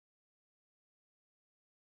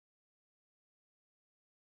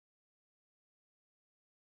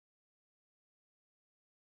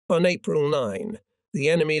On April 9, the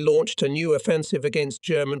enemy launched a new offensive against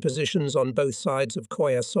German positions on both sides of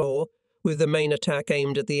Koya-Sor, with the main attack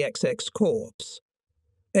aimed at the XX Corps.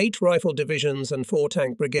 8 rifle divisions and 4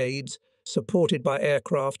 tank brigades, supported by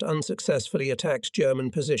aircraft, unsuccessfully attacked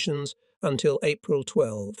German positions until April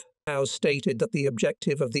 12. Howe stated that the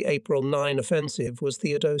objective of the April 9 offensive was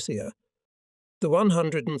Theodosia. The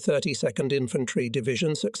 132nd Infantry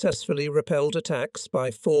Division successfully repelled attacks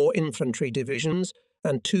by 4 infantry divisions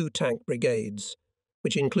and 2 tank brigades,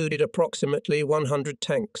 which included approximately 100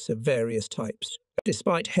 tanks of various types.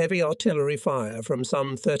 Despite heavy artillery fire from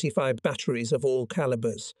some 35 batteries of all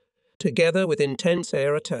calibers, together with intense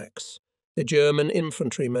air attacks, the German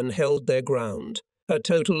infantrymen held their ground. A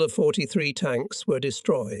total of 43 tanks were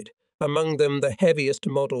destroyed, among them the heaviest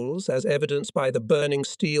models, as evidenced by the burning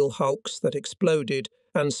steel hulks that exploded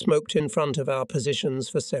and smoked in front of our positions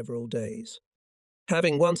for several days.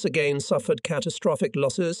 Having once again suffered catastrophic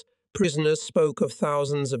losses, prisoners spoke of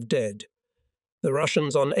thousands of dead. The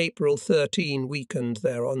Russians on April 13 weakened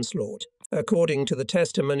their onslaught. According to the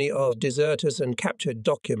testimony of deserters and captured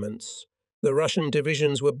documents, the Russian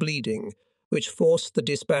divisions were bleeding, which forced the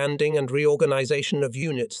disbanding and reorganization of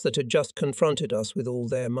units that had just confronted us with all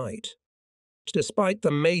their might. Despite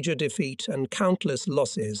the major defeat and countless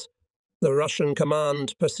losses, the Russian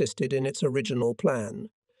command persisted in its original plan.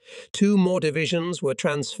 2 more divisions were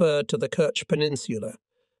transferred to the Kerch Peninsula.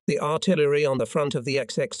 The artillery on the front of the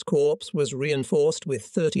XX Corps was reinforced with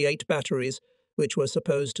 38 batteries, which were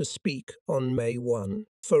supposed to speak on May 1.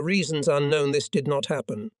 For reasons unknown, this did not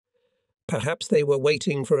happen. Perhaps they were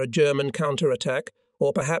waiting for a German counterattack,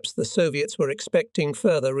 or perhaps the Soviets were expecting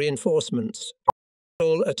further reinforcements.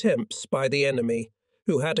 All attempts by the enemy,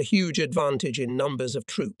 who had a huge advantage in numbers of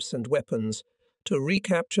troops and weapons, to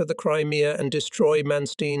recapture the Crimea and destroy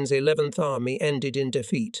Manstein's 11th Army ended in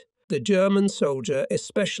defeat. The German soldier,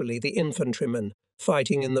 especially the infantrymen,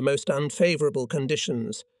 fighting in the most unfavorable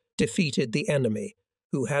conditions, defeated the enemy,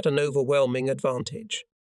 who had an overwhelming advantage.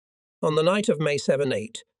 On the night of May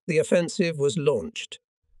 7-8, the offensive was launched.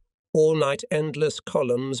 All-night endless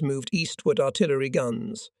columns moved eastward artillery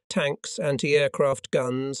guns, tanks, anti-aircraft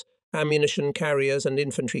guns, ammunition carriers and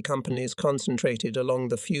infantry companies concentrated along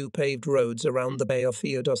the few paved roads around the Bay of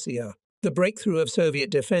Feodosia. The breakthrough of Soviet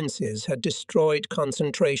defenses had destroyed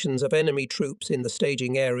concentrations of enemy troops in the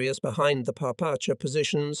staging areas behind the Parpacha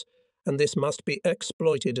positions, and this must be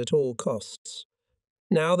exploited at all costs.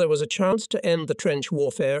 Now there was a chance to end the trench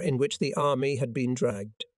warfare in which the army had been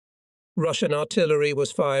dragged. Russian artillery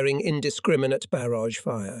was firing indiscriminate barrage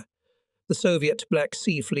fire. The Soviet Black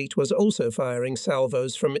Sea Fleet was also firing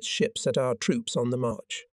salvos from its ships at our troops on the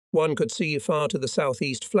march. One could see far to the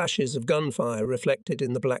southeast flashes of gunfire reflected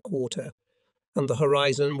in the black water, and the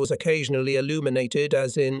horizon was occasionally illuminated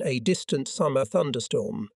as in a distant summer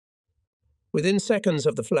thunderstorm. Within seconds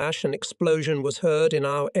of the flash, an explosion was heard in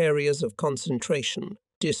our areas of concentration.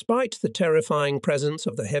 Despite the terrifying presence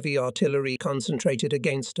of the heavy artillery concentrated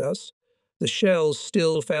against us, the shells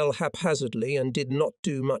still fell haphazardly and did not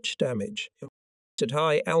do much damage. At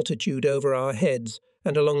high altitude over our heads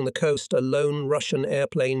and along the coast, a lone Russian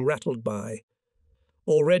airplane rattled by.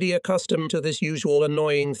 Already accustomed to this usual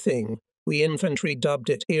annoying thing, we infantry dubbed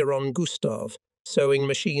it Iron Gustav, sewing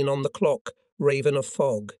machine on the clock, raven of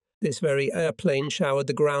fog. This very airplane showered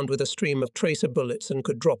the ground with a stream of tracer bullets and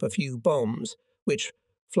could drop a few bombs, which,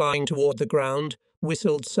 flying toward the ground,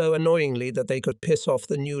 whistled so annoyingly that they could piss off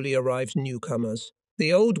the newly arrived newcomers.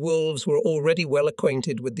 The old wolves were already well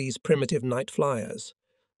acquainted with these primitive night flyers.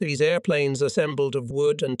 These airplanes assembled of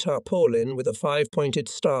wood and tarpaulin with a 5-pointed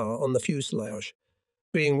star on the fuselage.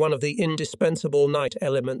 Being one of the indispensable night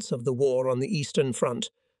elements of the war on the Eastern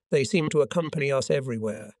Front, they seemed to accompany us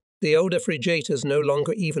everywhere. The older frigators no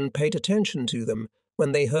longer even paid attention to them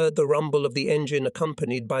when they heard the rumble of the engine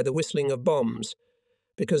accompanied by the whistling of bombs,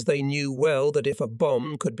 because they knew well that if a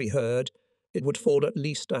bomb could be heard, it would fall at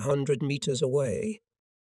least 100 meters away.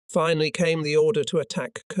 Finally came the order to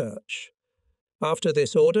attack Kerch. After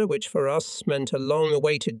this order, which for us meant a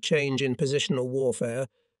long-awaited change in positional warfare,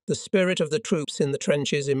 the spirit of the troops in the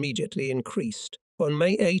trenches immediately increased. On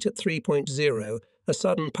May 8 at 3.0, a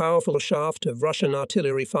sudden powerful shaft of Russian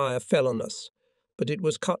artillery fire fell on us, but it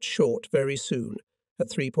was cut short very soon, at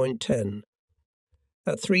 3.10.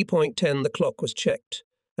 At 3.10 the clock was checked,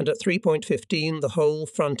 and at 3.15 the whole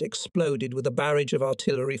front exploded with a barrage of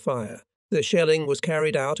artillery fire. The shelling was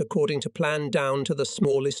carried out according to plan down to the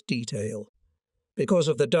smallest detail. Because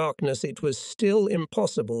of the darkness, it was still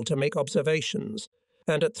impossible to make observations,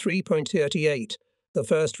 and at 3.38 the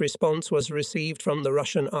first response was received from the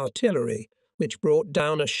Russian artillery, which brought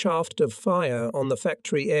down a shaft of fire on the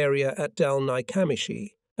factory area at Dalnai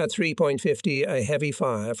Kamishi. At 3.50, a heavy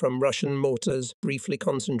fire from Russian mortars briefly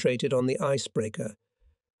concentrated on the icebreaker.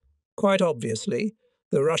 Quite obviously,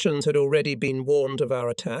 the Russians had already been warned of our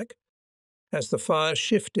attack. As the fire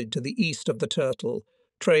shifted to the east of the Turtle,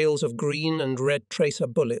 trails of green and red tracer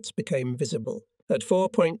bullets became visible. At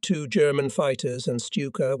 4.2, German fighters and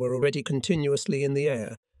Stuka were already continuously in the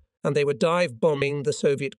air, and they were dive-bombing the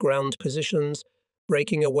Soviet ground positions,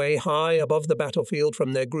 breaking away high above the battlefield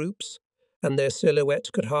from their groups, and their silhouette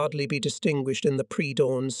could hardly be distinguished in the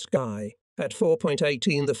pre-dawn sky. At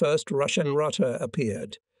 4.18, the first Russian Rutter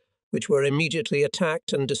appeared, which were immediately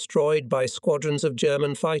attacked and destroyed by squadrons of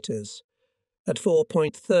German fighters. At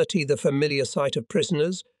 4.30, the familiar sight of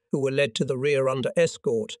prisoners, who were led to the rear under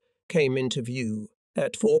escort, came into view.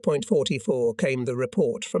 At 4.44 came the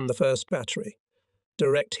report from the first battery.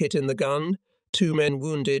 Direct hit in the gun, 2 men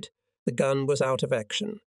wounded, the gun was out of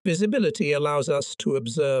action. Visibility allows us to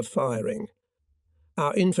observe firing.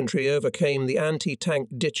 Our infantry overcame the anti-tank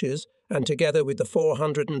ditches and together with the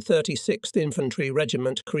 436th Infantry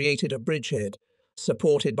Regiment created a bridgehead,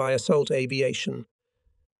 supported by assault aviation.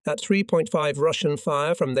 At 3.5, Russian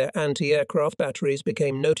fire from their anti-aircraft batteries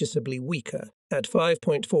became noticeably weaker. At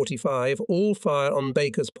 5.45, all fire on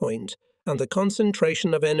Baker's Point, and the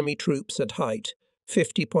concentration of enemy troops at height,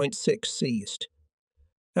 50.6, ceased.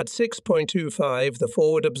 At 6.25, the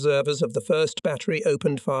forward observers of the first battery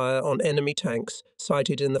opened fire on enemy tanks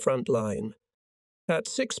sighted in the front line. At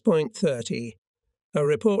 6.30, a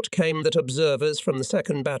report came that observers from the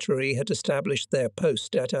second battery had established their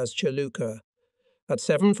post at Azchaluka. At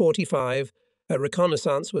 7.45, a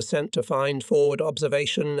reconnaissance was sent to find forward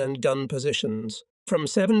observation and gun positions. From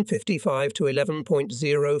 7.55 to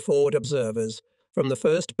 11.0, forward observers from the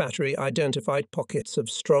first battery identified pockets of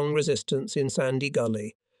strong resistance in Sandy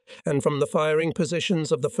Gully, and from the firing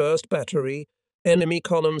positions of the first battery, enemy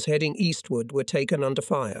columns heading eastward were taken under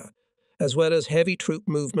fire, as well as heavy troop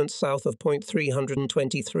movements south of Point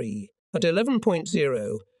 323. At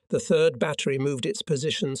 11.0, the third battery moved its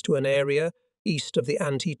positions to an area east of the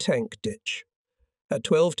anti-tank ditch. At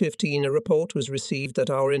 12.15, a report was received that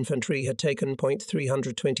our infantry had taken Point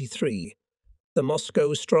 323, the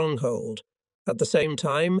Moscow stronghold. At the same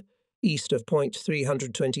time, east of Point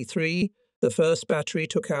 323, the first battery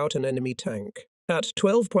took out an enemy tank. At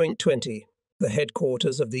 12.20, the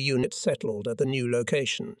headquarters of the unit settled at the new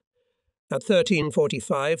location. At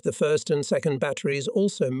 13.45, the first and second batteries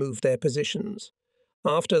also moved their positions.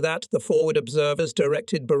 After that, the forward observers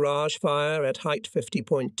directed barrage fire at height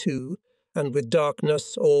 50.2, and with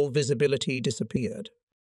darkness, all visibility disappeared.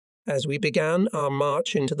 As we began our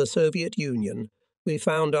march into the Soviet Union, we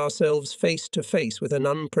found ourselves face to face with an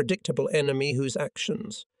unpredictable enemy whose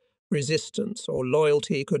actions, resistance, or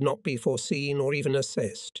loyalty could not be foreseen or even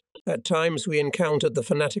assessed. At times we encountered the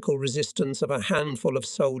fanatical resistance of a handful of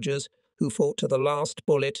soldiers who fought to the last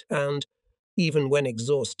bullet and, even when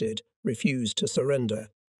exhausted, refused to surrender.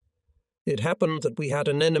 It happened that we had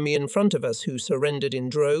an enemy in front of us who surrendered in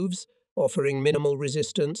droves, offering minimal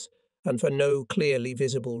resistance, and for no clearly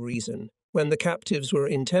visible reason. When the captives were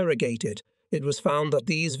interrogated, it was found that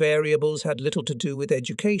these variables had little to do with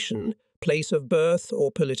education, place of birth,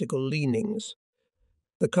 or political leanings.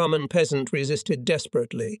 The common peasant resisted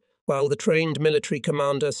desperately, while the trained military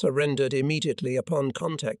commander surrendered immediately upon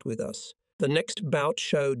contact with us. The next bout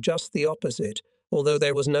showed just the opposite, although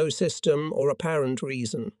there was no system or apparent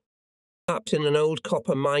reason. Up in an old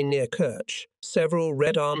copper mine near Kerch, several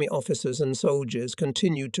Red Army officers and soldiers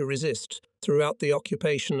continued to resist throughout the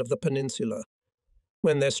occupation of the peninsula.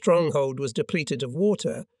 When their stronghold was depleted of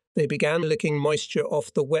water, they began licking moisture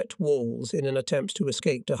off the wet walls in an attempt to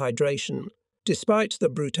escape dehydration. Despite the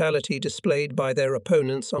brutality displayed by their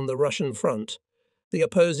opponents on the Russian front, the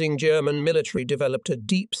opposing German military developed a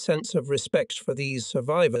deep sense of respect for these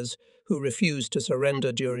survivors who refused to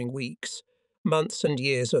surrender during weeks, months and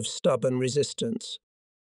years of stubborn resistance.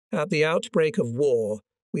 At the outbreak of war,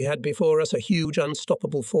 we had before us a huge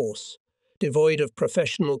unstoppable force, devoid of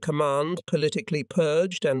professional command, politically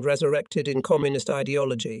purged and resurrected in communist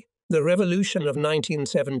ideology. The revolution of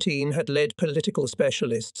 1917 had led political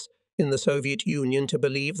specialists in the Soviet Union to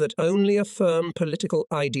believe that only a firm political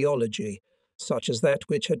ideology, such as that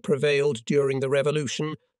which had prevailed during the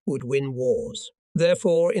revolution, would win wars.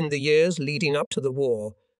 Therefore, in the years leading up to the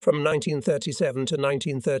war, from 1937 to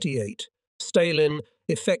 1938, Stalin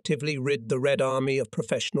effectively rid the Red Army of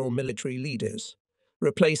professional military leaders,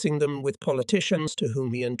 replacing them with politicians to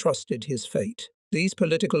whom he entrusted his fate. These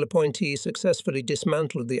political appointees successfully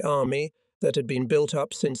dismantled the army that had been built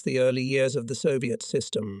up since the early years of the Soviet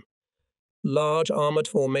system. Large armoured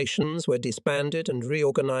formations were disbanded and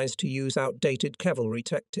reorganised to use outdated cavalry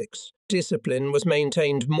tactics. Discipline was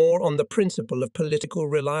maintained more on the principle of political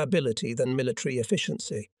reliability than military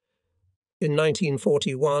efficiency. In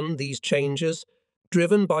 1941, these changes,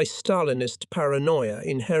 driven by Stalinist paranoia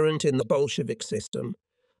inherent in the Bolshevik system,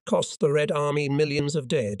 cost the Red Army millions of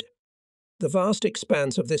dead. The vast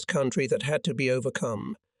expanse of this country that had to be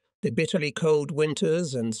overcome, the bitterly cold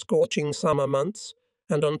winters and scorching summer months,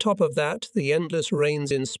 and on top of that, the endless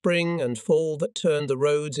rains in spring and fall that turned the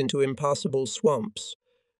roads into impassable swamps.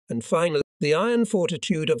 And finally, the iron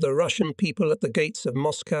fortitude of the Russian people at the gates of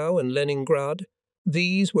Moscow and Leningrad,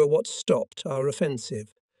 these were what stopped our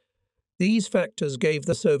offensive. These factors gave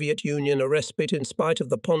the Soviet Union a respite in spite of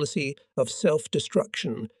the policy of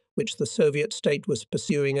self-destruction which the Soviet state was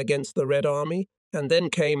pursuing against the Red Army, and then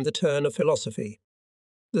came the turn of philosophy.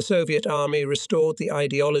 The Soviet Army restored the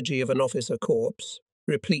ideology of an officer corps,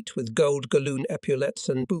 replete with gold galloon epaulets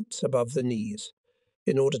and boots above the knees.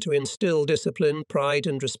 In order to instill discipline, pride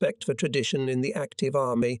and respect for tradition in the active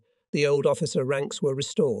army, the old officer ranks were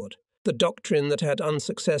restored. The doctrine that had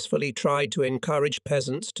unsuccessfully tried to encourage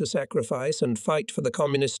peasants to sacrifice and fight for the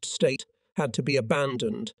communist state had to be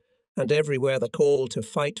abandoned, and everywhere the call to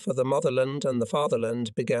fight for the motherland and the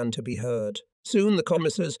fatherland began to be heard. Soon the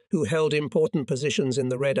commissars who held important positions in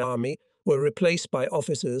the Red Army were replaced by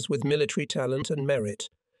officers with military talent and merit.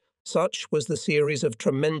 Such was the series of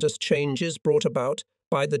tremendous changes brought about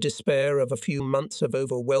by the despair of a few months of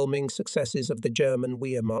overwhelming successes of the German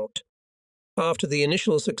Wehrmacht. After the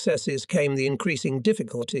initial successes came the increasing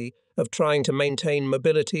difficulty of trying to maintain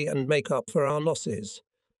mobility and make up for our losses.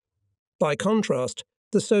 By contrast,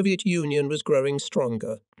 the Soviet Union was growing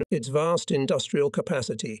stronger. Its vast industrial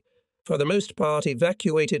capacity, for the most part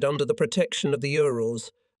evacuated under the protection of the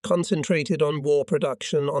Urals, concentrated on war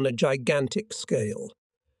production on a gigantic scale.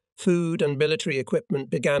 Food and military equipment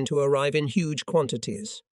began to arrive in huge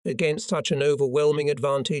quantities, against such an overwhelming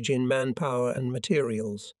advantage in manpower and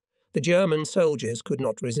materials. The German soldiers could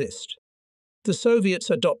not resist. The Soviets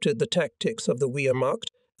adopted the tactics of the Wehrmacht,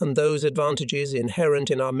 and those advantages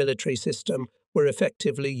inherent in our military system were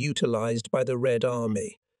effectively utilized by the Red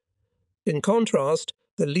Army. In contrast,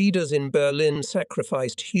 the leaders in Berlin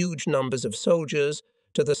sacrificed huge numbers of soldiers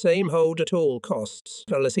to the same hold at all costs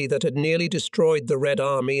policy that had nearly destroyed the Red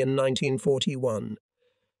Army in 1941.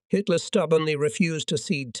 Hitler stubbornly refused to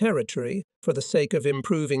cede territory for the sake of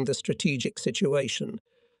improving the strategic situation,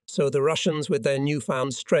 so the Russians with their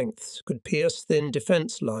newfound strengths could pierce thin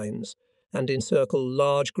defense lines and encircle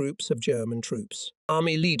large groups of German troops.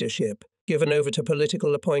 Army leadership, given over to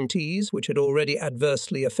political appointees, which had already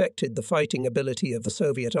adversely affected the fighting ability of the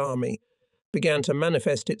Soviet Army, began to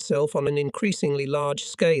manifest itself on an increasingly large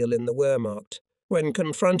scale in the Wehrmacht. When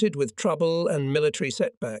confronted with trouble and military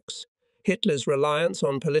setbacks, Hitler's reliance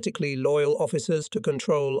on politically loyal officers to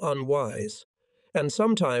control unwise, and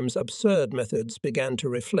sometimes absurd methods began to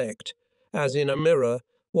reflect, as in a mirror,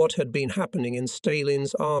 what had been happening in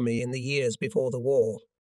Stalin's army in the years before the war.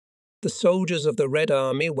 The soldiers of the Red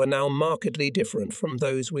Army were now markedly different from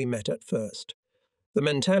those we met at first. The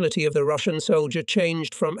mentality of the Russian soldier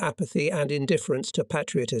changed from apathy and indifference to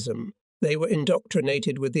patriotism. They were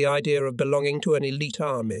indoctrinated with the idea of belonging to an elite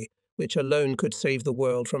army, which alone could save the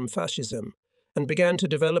world from fascism, and began to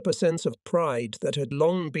develop a sense of pride that had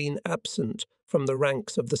long been absent from the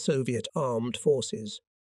ranks of the Soviet armed forces.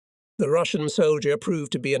 The Russian soldier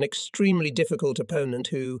proved to be an extremely difficult opponent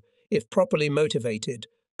who, if properly motivated,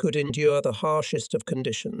 could endure the harshest of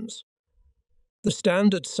conditions. The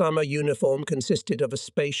standard summer uniform consisted of a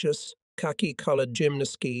spacious, khaki-coloured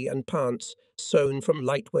gymnasty and pants sewn from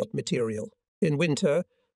lightweight material. In winter,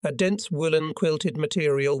 a dense woolen quilted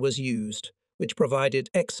material was used, which provided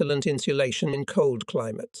excellent insulation in cold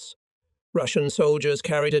climates. Russian soldiers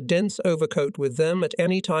carried a dense overcoat with them at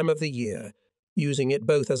any time of the year, using it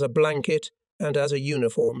both as a blanket and as a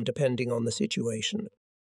uniform depending on the situation.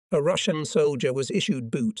 A Russian soldier was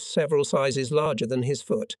issued boots several sizes larger than his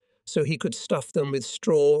foot, so he could stuff them with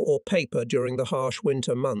straw or paper during the harsh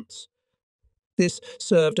winter months. This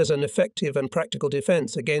served as an effective and practical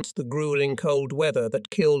defense against the grueling cold weather that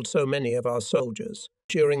killed so many of our soldiers.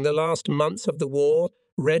 During the last months of the war,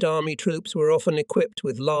 Red Army troops were often equipped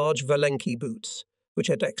with large Valenki boots, which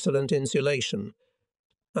had excellent insulation.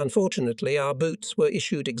 Unfortunately, our boots were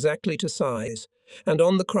issued exactly to size, and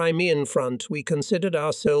on the Crimean front we considered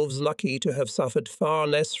ourselves lucky to have suffered far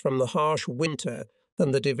less from the harsh winter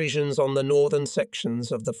than the divisions on the northern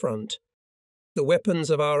sections of the front. The weapons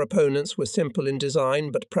of our opponents were simple in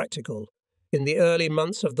design but practical. In the early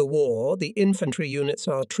months of the war, the infantry units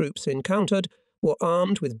our troops encountered were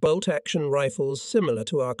armed with bolt-action rifles similar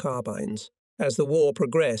to our carbines. As the war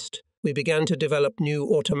progressed, we began to develop new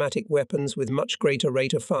automatic weapons with much greater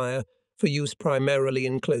rate of fire for use primarily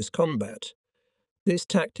in close combat. This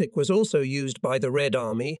tactic was also used by the Red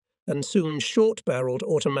Army, and soon short-barreled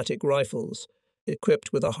automatic rifles,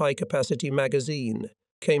 equipped with a high-capacity magazine,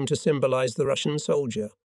 came to symbolize the Russian soldier.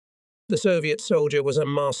 The Soviet soldier was a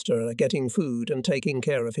master at getting food and taking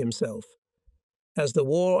care of himself. As the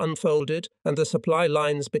war unfolded and the supply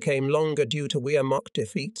lines became longer due to Wehrmacht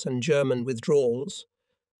defeats and German withdrawals,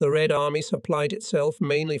 the Red Army supplied itself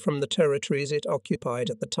mainly from the territories it occupied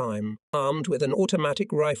at the time, armed with an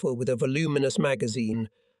automatic rifle with a voluminous magazine,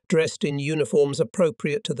 dressed in uniforms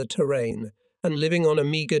appropriate to the terrain, and living on a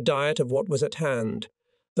meagre diet of what was at hand.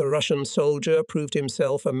 The Russian soldier proved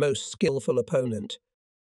himself a most skillful opponent.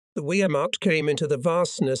 The Wehrmacht came into the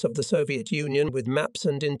vastness of the Soviet Union with maps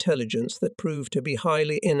and intelligence that proved to be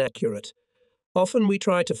highly inaccurate. Often we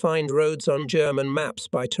tried to find roads on German maps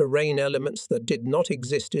by terrain elements that did not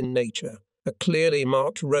exist in nature. A clearly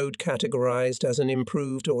marked road categorized as an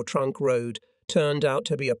improved or trunk road turned out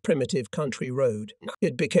to be a primitive country road.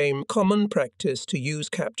 It became common practice to use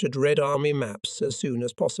captured Red Army maps as soon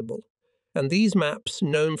as possible. And these maps,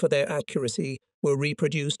 known for their accuracy, were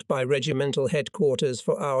reproduced by regimental headquarters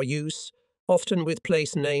for our use, often with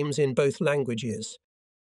place names in both languages.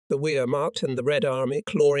 The Wehrmacht and the Red Army,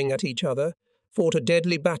 clawing at each other, fought a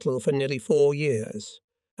deadly battle for nearly 4 years,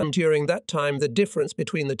 and during that time the difference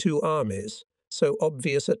between the two armies, so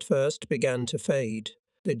obvious at first, began to fade.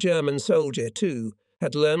 The German soldier, too,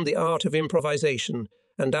 had learned the art of improvisation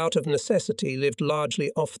and out of necessity lived largely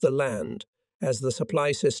off the land, as the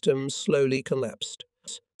supply systems slowly collapsed.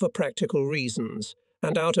 For practical reasons,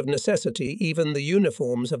 and out of necessity, even the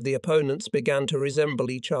uniforms of the opponents began to resemble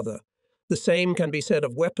each other. The same can be said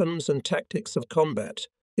of weapons and tactics of combat.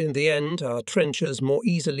 In the end, our trenchers more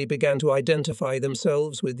easily began to identify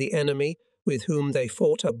themselves with the enemy with whom they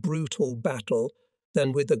fought a brutal battle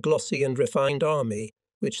than with the glossy and refined army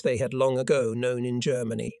which they had long ago known in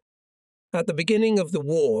Germany. At the beginning of the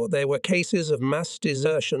war, there were cases of mass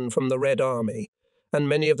desertion from the Red Army, and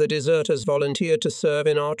many of the deserters volunteered to serve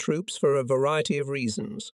in our troops for a variety of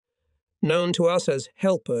reasons. Known to us as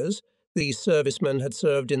helpers, these servicemen had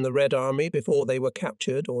served in the Red Army before they were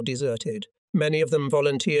captured or deserted. Many of them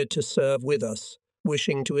volunteered to serve with us,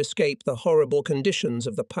 wishing to escape the horrible conditions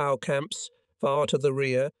of the POW camps far to the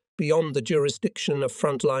rear, beyond the jurisdiction of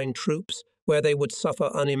frontline troops, where they would suffer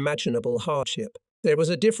unimaginable hardship. There was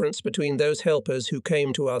a difference between those helpers who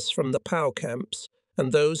came to us from the POW camps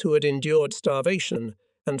and those who had endured starvation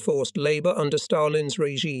and forced labor under Stalin's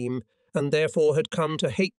regime and therefore had come to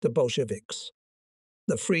hate the Bolsheviks.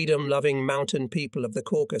 The freedom-loving mountain people of the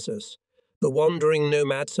Caucasus, the wandering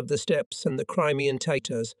nomads of the steppes and the Crimean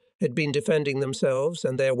Tatars had been defending themselves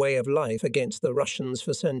and their way of life against the Russians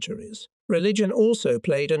for centuries. Religion also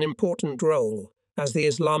played an important role, as the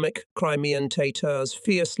Islamic Crimean Tatars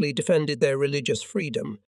fiercely defended their religious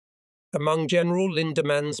freedom. Among General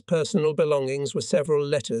Lindemann's personal belongings were several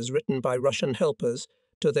letters written by Russian helpers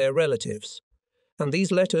to their relatives, and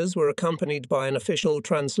these letters were accompanied by an official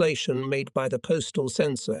translation made by the postal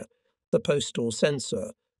censor, the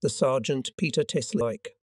Sergeant Peter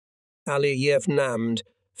Teslik. Aliyev Namd,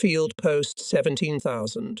 Field Post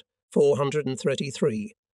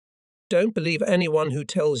 17,433. Don't believe anyone who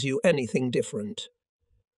tells you anything different.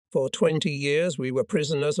 For 20 years we were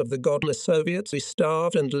prisoners of the godless Soviets. We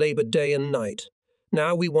starved and labored day and night.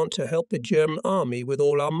 Now we want to help the German army with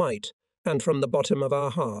all our might, and from the bottom of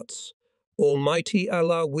our hearts. Almighty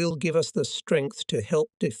Allah will give us the strength to help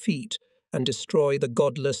defeat and destroy the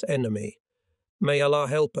godless enemy. May Allah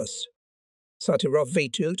help us. Satyrov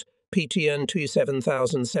Vetut, PTN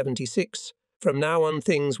 27076. From now on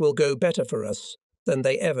things will go better for us than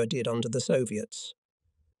they ever did under the Soviets.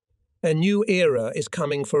 A new era is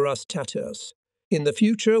coming for us Tatars. In the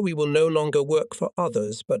future we will no longer work for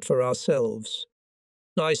others but for ourselves.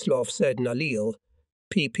 Islov said Nalil,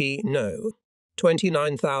 pp. No.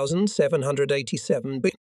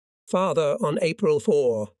 29,787b. Father, on April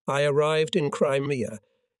 4, I arrived in Crimea.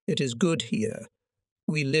 It is good here.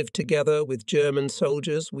 We live together with German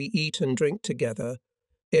soldiers. We eat and drink together.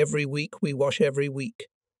 Every week we wash every week.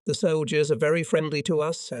 The soldiers are very friendly to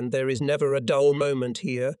us, and there is never a dull moment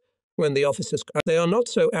here. When the officers, they are not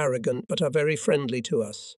so arrogant, but are very friendly to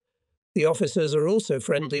us. The officers are also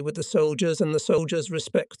friendly with the soldiers, and the soldiers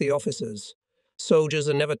respect the officers. Soldiers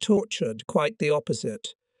are never tortured, quite the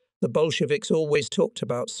opposite. The Bolsheviks always talked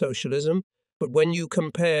about socialism, but when you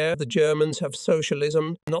compare, the Germans have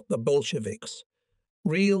socialism, not the Bolsheviks.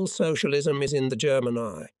 Real socialism is in the German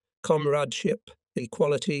eye. Comradeship,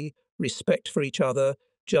 equality, respect for each other,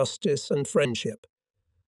 justice, and friendship.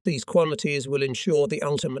 These qualities will ensure the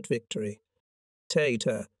ultimate victory.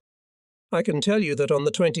 Tater. I can tell you that on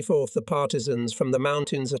the 24th the partisans from the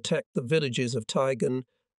mountains attacked the villages of Taigan,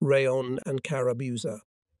 Rayon, and Karabuza.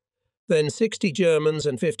 Then 60 Germans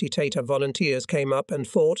and 50 Tatar volunteers came up and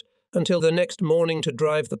fought until the next morning to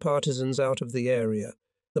drive the partisans out of the area.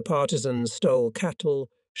 The partisans stole cattle,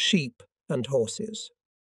 sheep, and horses.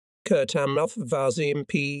 Kurtamnov Vazim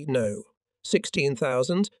P. No.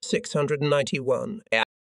 16,691.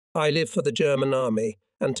 I live for the German army,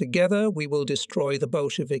 and together we will destroy the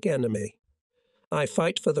Bolshevik enemy. I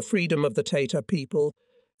fight for the freedom of the Tatar people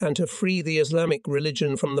and to free the Islamic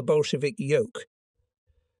religion from the Bolshevik yoke.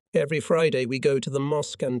 Every Friday we go to the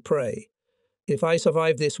mosque and pray. If I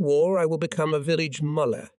survive this war, I will become a village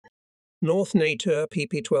mullah. North Nature,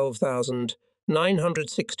 pp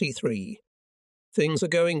 12,963. Things are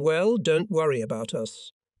going well, don't worry about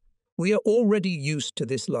us. We are already used to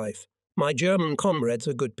this life. My German comrades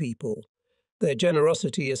are good people. Their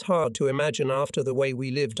generosity is hard to imagine after the way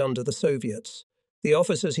we lived under the Soviets. The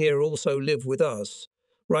officers here also live with us.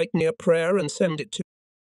 Write me a prayer and send it to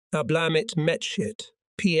Ablamit Metshit,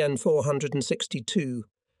 PN 462.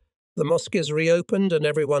 The mosque is reopened and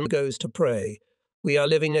everyone goes to pray. We are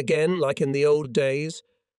living again like in the old days.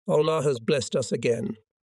 Allah has blessed us again.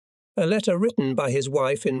 A letter written by his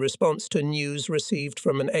wife in response to news received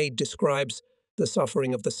from an aide describes the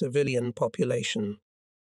suffering of the civilian population.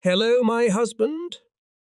 Hello, my husband.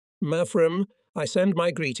 Mafram, I send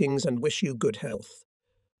my greetings and wish you good health.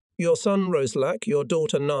 Your son Roslak, your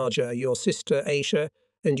daughter Naja, your sister Aisha,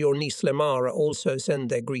 and your niece Lemara also send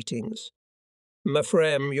their greetings.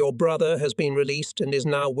 Mafrem, your brother, has been released and is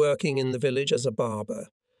now working in the village as a barber.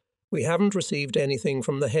 We haven't received anything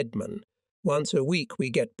from the headman. Once a week we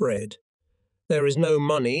get bread. There is no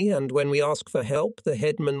money, and when we ask for help, the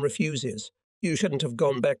headman refuses. You shouldn't have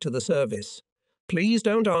gone back to the service. Please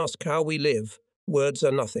don't ask how we live. Words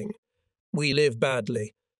are nothing. We live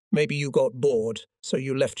badly. Maybe you got bored, so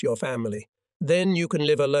you left your family. Then you can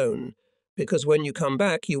live alone, because when you come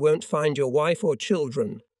back you won't find your wife or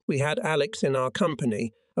children. We had Alex in our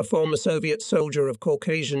company, a former Soviet soldier of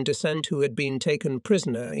Caucasian descent who had been taken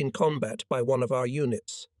prisoner in combat by one of our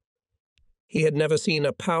units. He had never seen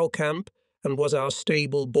a POW camp and was our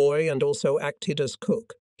stable boy and also acted as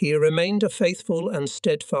cook. He remained a faithful and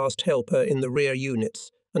steadfast helper in the rear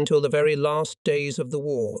units until the very last days of the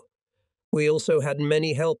war. We also had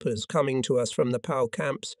many helpers coming to us from the POW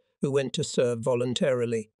camps who went to serve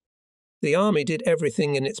voluntarily. The army did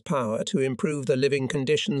everything in its power to improve the living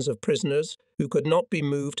conditions of prisoners who could not be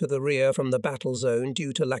moved to the rear from the battle zone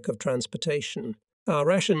due to lack of transportation. Our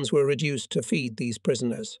rations were reduced to feed these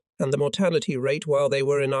prisoners, and the mortality rate while they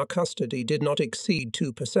were in our custody did not exceed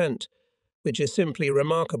 2%, which is simply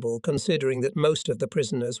remarkable considering that most of the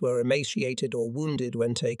prisoners were emaciated or wounded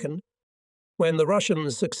when taken. When the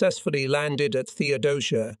Russians successfully landed at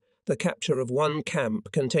Theodosia, the capture of one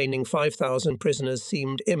camp containing 5,000 prisoners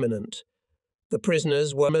seemed imminent. The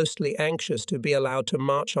prisoners were mostly anxious to be allowed to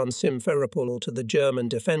march on Simferopol to the German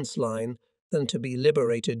defense line than to be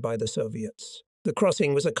liberated by the Soviets. The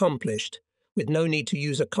crossing was accomplished, with no need to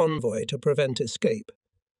use a convoy to prevent escape.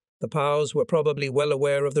 The POWs were probably well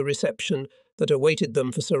aware of the reception that awaited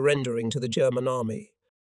them for surrendering to the German army.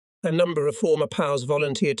 A number of former POWs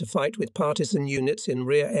volunteered to fight with partisan units in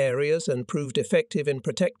rear areas and proved effective in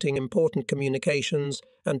protecting important communications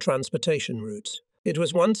and transportation routes. It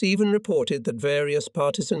was once even reported that various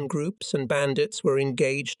partisan groups and bandits were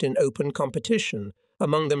engaged in open competition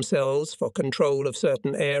among themselves for control of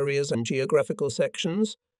certain areas and geographical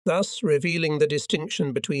sections, thus revealing the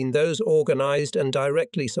distinction between those organized and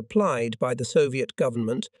directly supplied by the Soviet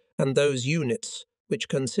government and those units which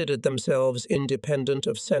considered themselves independent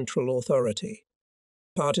of central authority.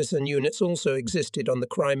 Partisan units also existed on the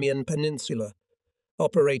Crimean Peninsula.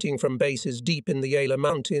 Operating from bases deep in the Yala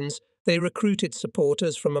Mountains, they recruited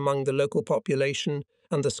supporters from among the local population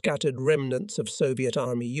and the scattered remnants of Soviet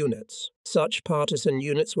army units. Such partisan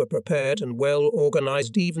units were prepared and well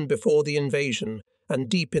organized even before the invasion, and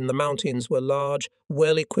deep in the mountains were large,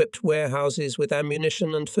 well-equipped warehouses with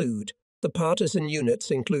ammunition and food. The partisan units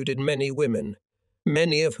included many women,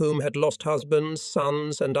 many of whom had lost husbands,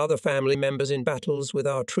 sons, and other family members in battles with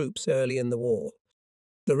our troops early in the war.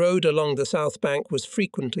 The road along the south bank was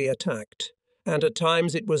frequently attacked, and at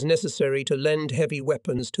times it was necessary to lend heavy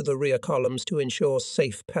weapons to the rear columns to ensure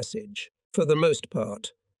safe passage. For the most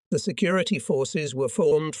part, the security forces were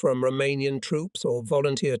formed from Romanian troops or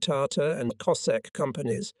volunteer Tatar and Cossack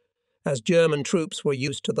companies. As German troops were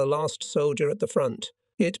used to the last soldier at the front,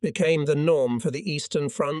 it became the norm for the Eastern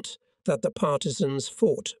Front, that the partisans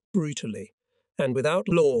fought brutally and without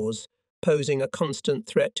laws, posing a constant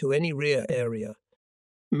threat to any rear area.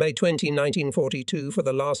 May 20, 1942, for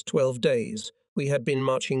the last 12 days, we had been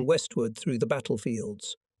marching westward through the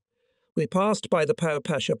battlefields. We passed by the Pau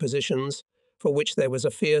Pasha positions, for which there was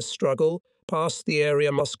a fierce struggle, passed the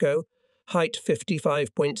area Moscow, height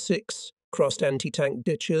 55.6, crossed anti-tank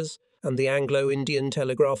ditches, and the Anglo-Indian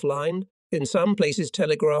telegraph line. In some places,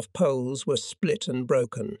 telegraph poles were split and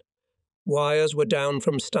broken. Wires were down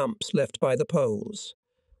from stumps left by the poles.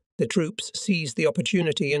 The troops seized the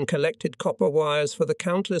opportunity and collected copper wires for the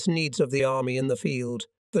countless needs of the army in the field.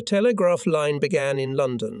 The telegraph line began in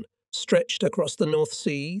London, stretched across the North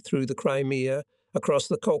Sea, through the Crimea, across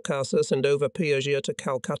the Caucasus and over Persia to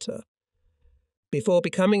Calcutta. Before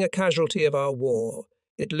becoming a casualty of our war,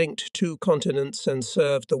 it linked two continents and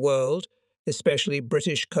served the world, especially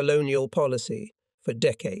British colonial policy, for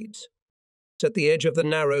decades. At the edge of the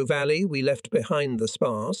narrow valley, we left behind the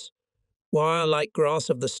sparse, wire-like grass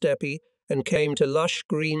of the steppe and came to lush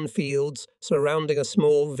green fields surrounding a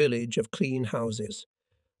small village of clean houses.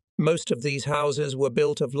 Most of these houses were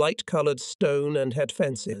built of light-coloured stone and had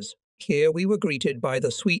fences. Here we were greeted by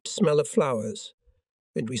the sweet smell of flowers,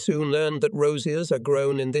 and we soon learned that roses are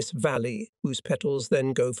grown in this valley, whose petals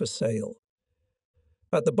then go for sale.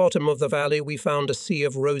 At the bottom of the valley we found a sea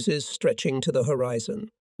of roses stretching to the horizon.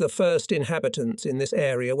 The first inhabitants in this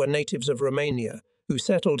area were natives of Romania, who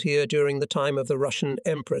settled here during the time of the Russian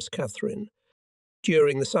Empress Catherine.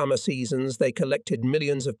 During the summer seasons they collected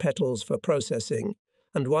millions of petals for processing,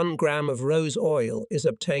 and 1 gram of rose oil is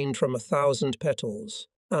obtained from 1,000 petals.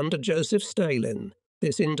 Under Joseph Stalin,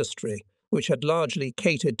 this industry, which had largely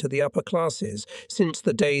catered to the upper classes since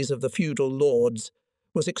the days of the feudal lords,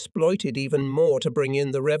 was exploited even more to bring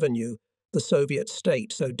in the revenue the Soviet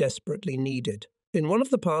state so desperately needed. In one of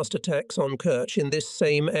the past attacks on Kerch in this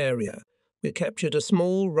same area, we captured a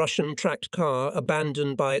small Russian tracked car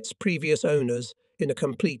abandoned by its previous owners in a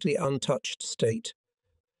completely untouched state.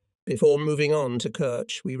 Before moving on to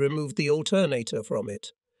Kerch, we removed the alternator from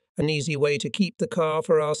it, an easy way to keep the car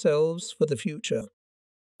for ourselves for the future.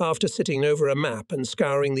 After sitting over a map and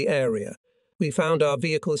scouring the area, we found our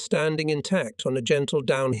vehicle standing intact on a gentle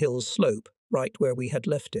downhill slope, right where we had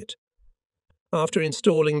left it. After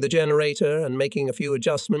installing the generator and making a few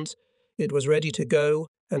adjustments, it was ready to go,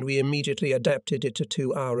 and we immediately adapted it to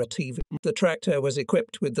 2-hour TV. The tractor was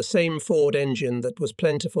equipped with the same Ford engine that was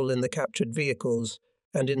plentiful in the captured vehicles,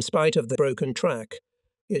 and in spite of the broken track,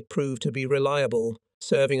 it proved to be reliable,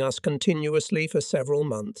 serving us continuously for several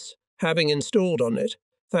months. Having installed on it,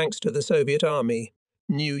 thanks to the Soviet Army,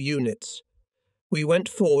 new units, we went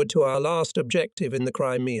forward to our last objective in the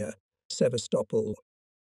Crimea, Sevastopol.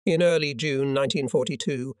 In early June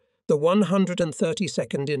 1942, the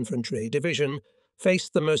 132nd Infantry Division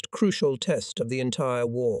faced the most crucial test of the entire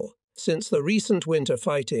war. Since the recent winter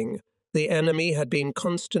fighting, the enemy had been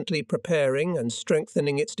constantly preparing and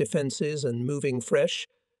strengthening its defences and moving fresh,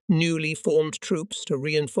 newly formed troops to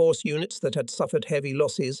reinforce units that had suffered heavy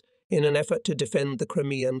losses in an effort to defend the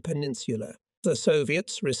Crimean Peninsula. The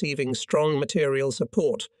Soviets, receiving strong material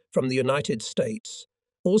support from the United States,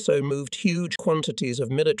 also moved huge quantities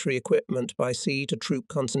of military equipment by sea to troop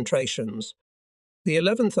concentrations. The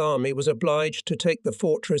 11th Army was obliged to take the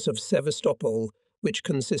fortress of Sevastopol, which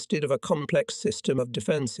consisted of a complex system of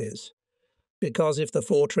defences. Because if the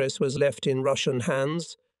fortress was left in Russian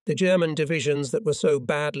hands, the German divisions that were so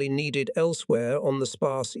badly needed elsewhere on the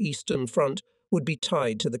sparse eastern front would be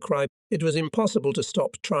tied to the Crimea. It was impossible to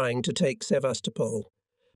stop trying to take Sevastopol,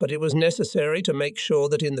 but it was necessary to make sure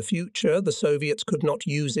that in the future the Soviets could not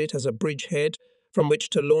use it as a bridgehead from which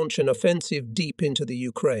to launch an offensive deep into the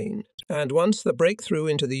Ukraine. And once the breakthrough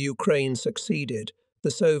into the Ukraine succeeded,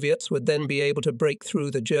 the Soviets would then be able to break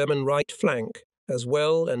through the German right flank as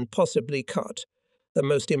well and possibly cut the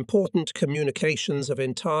most important communications of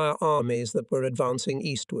entire armies that were advancing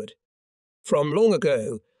eastward. From long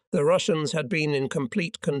ago, the Russians had been in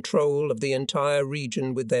complete control of the entire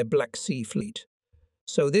region with their Black Sea fleet.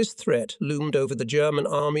 So this threat loomed over the German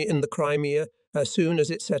army in the Crimea as soon as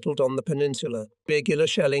it settled on the peninsula. Regular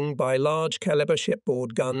shelling by large-caliber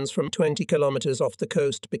shipboard guns from 20 kilometers off the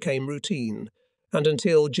coast became routine, and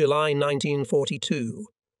until July 1942,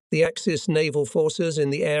 the Axis naval forces in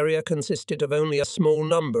the area consisted of only a small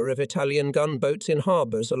number of Italian gunboats in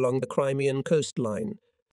harbours along the Crimean coastline.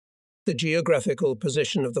 The geographical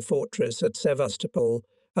position of the fortress at Sevastopol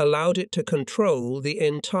allowed it to control the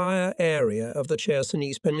entire area of the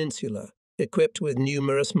Chersonese Peninsula, equipped with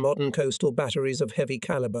numerous modern coastal batteries of heavy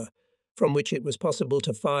caliber, from which it was possible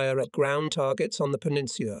to fire at ground targets on the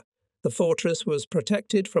peninsula, The fortress was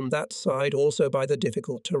protected from that side also by the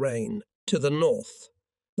difficult terrain. To the north,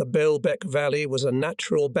 the Belbek Valley was a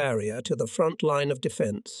natural barrier to the front line of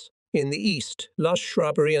defence. In the east, lush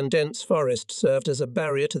shrubbery and dense forest served as a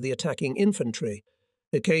barrier to the attacking infantry,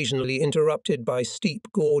 occasionally interrupted by steep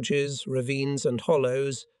gorges, ravines and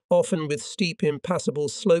hollows, often with steep impassable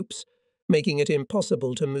slopes, making it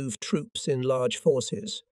impossible to move troops in large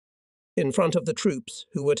forces. In front of the troops,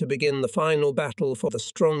 who were to begin the final battle for the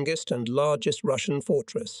strongest and largest Russian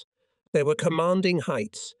fortress, there were commanding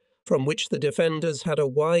heights, from which the defenders had a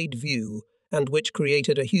wide view and which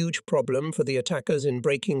created a huge problem for the attackers in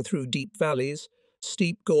breaking through deep valleys,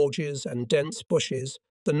 steep gorges and dense bushes,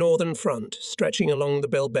 the northern front stretching along the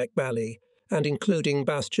Belbek Valley and including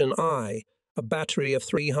Bastion I, a battery of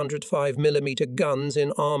 305mm guns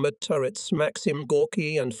in armoured turrets Maxim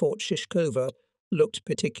Gorky and Fort Shishkova, looked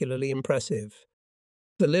particularly impressive.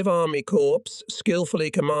 The Liv Army Corps,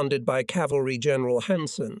 skillfully commanded by Cavalry General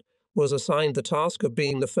Hansen, was assigned the task of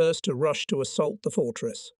being the first to rush to assault the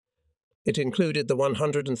fortress. It included the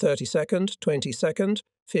 132nd, 22nd,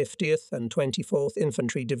 50th and 24th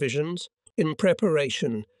Infantry Divisions. In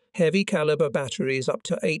preparation, heavy-caliber batteries up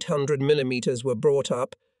to 800mm were brought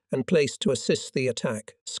up and placed to assist the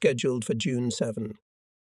attack, scheduled for June 7.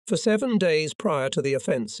 For 7 days prior to the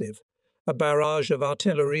offensive, a barrage of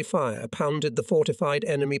artillery fire pounded the fortified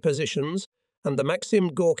enemy positions, and the Maxim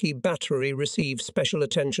Gorky battery received special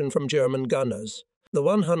attention from German gunners. The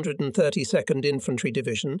 132nd Infantry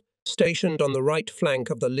Division, stationed on the right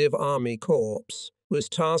flank of the Liv Army Corps, was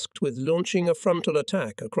tasked with launching a frontal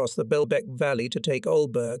attack across the Belbek Valley to take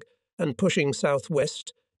Olberg and pushing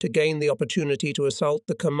southwest to gain the opportunity to assault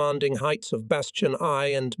the commanding heights of Bastion I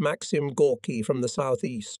and Maxim Gorky from the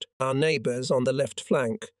southeast. Our neighbours on the left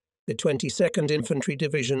flank, the 22nd Infantry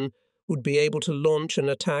Division, would be able to launch an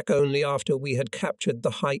attack only after we had captured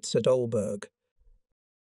the heights at Olberg.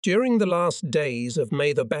 During the last days of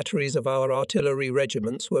May, the batteries of our artillery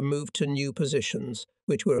regiments were moved to new positions,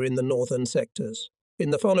 which were in the northern sectors. In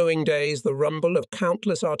the following days, the rumble of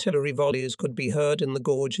countless artillery volleys could be heard in the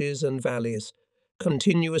gorges and valleys,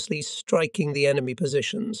 continuously striking the enemy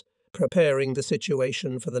positions, preparing the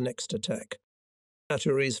situation for the next attack.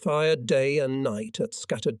 Batteries fired day and night at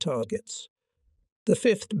scattered targets. The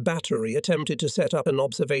 5th Battery attempted to set up an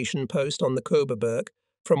observation post on the Koberberg,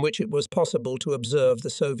 from which it was possible to observe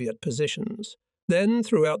the Soviet positions. Then,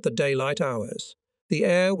 throughout the daylight hours, the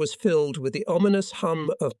air was filled with the ominous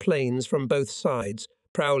hum of planes from both sides,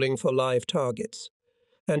 prowling for live targets,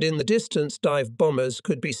 and in the distance dive bombers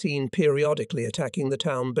could be seen periodically attacking the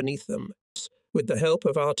town beneath them. With the help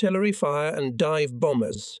of artillery fire and dive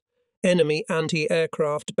bombers, enemy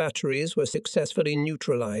anti-aircraft batteries were successfully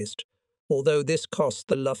neutralized, although this cost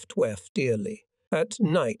the Luftwaffe dearly. At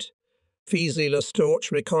night, Fieseler-Storch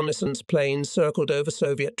reconnaissance planes circled over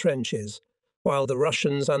Soviet trenches, while the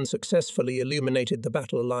Russians unsuccessfully illuminated the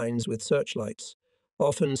battle lines with searchlights,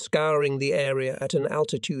 often scouring the area at an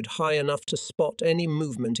altitude high enough to spot any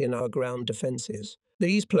movement in our ground defences.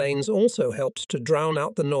 These planes also helped to drown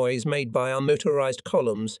out the noise made by our motorized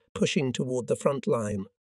columns pushing toward the front line.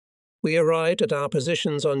 We arrived at our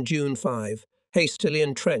positions on June 5, hastily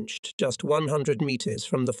entrenched just 100 meters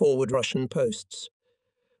from the forward Russian posts.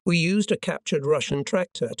 We used a captured Russian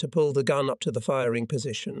tractor to pull the gun up to the firing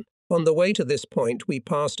position. On the way to this point, we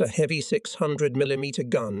passed a heavy 600mm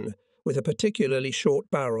gun with a particularly short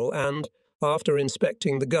barrel and, after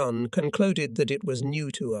inspecting the gun, concluded that it was new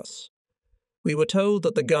to us. We were told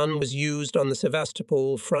that the gun was used on the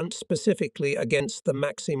Sevastopol front specifically against the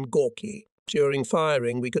Maxim Gorky. During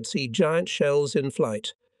firing, we could see giant shells in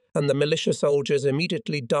flight, and the militia soldiers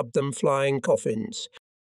immediately dubbed them flying coffins.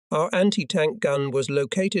 Our anti-tank gun was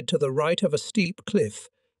located to the right of a steep cliff,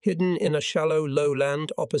 hidden in a shallow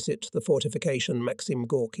lowland opposite the fortification Maxim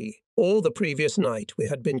Gorky. All the previous night we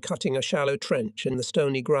had been cutting a shallow trench in the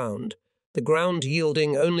stony ground, the ground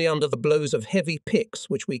yielding only under the blows of heavy picks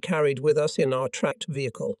which we carried with us in our tracked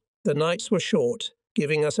vehicle. The nights were short,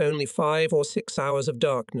 giving us only 5 or 6 hours of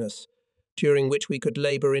darkness, during which we could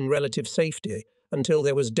labour in relative safety until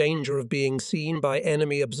there was danger of being seen by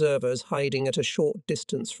enemy observers hiding at a short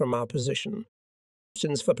distance from our position.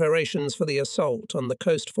 Preparations for the assault on the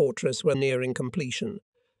coast fortress were nearing completion.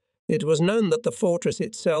 It was known that the fortress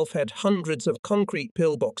itself had hundreds of concrete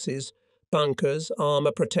pillboxes, bunkers,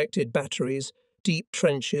 armour-protected batteries, deep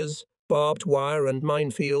trenches, barbed wire and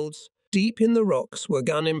minefields. Deep in the rocks were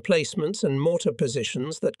gun emplacements and mortar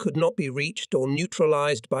positions that could not be reached or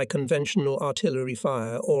neutralized by conventional artillery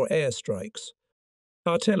fire or airstrikes.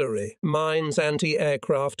 Artillery, mines,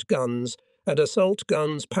 anti-aircraft guns, and assault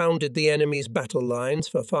guns pounded the enemy's battle lines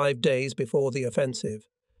for 5 days before the offensive.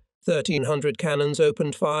 1,300 cannons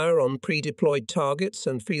opened fire on pre-deployed targets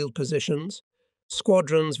and field positions.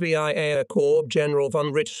 Squadrons VI Air Corps General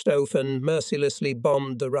von Richthofen mercilessly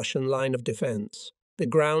bombed the Russian line of defense. The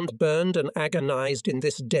ground burned and agonized in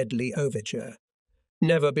this deadly overture.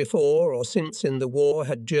 Never before or since in the war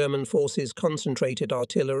had German forces concentrated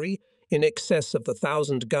artillery in excess of the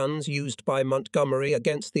 1,000 guns used by Montgomery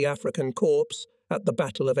against the African Corps at the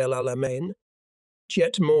Battle of El Alamein.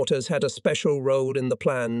 Jet mortars had a special role in the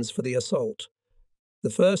plans for the assault. The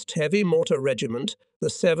 1st Heavy Mortar Regiment, the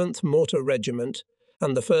 7th Mortar Regiment,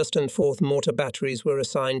 and the 1st and 4th Mortar Batteries were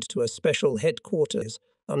assigned to a special headquarters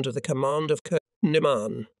under the command of Colonel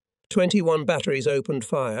Niemann. 21 batteries opened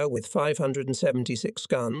fire with 576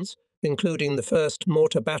 guns, including the 1st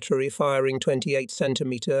Mortar Battery firing 28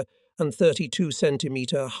 cm and 32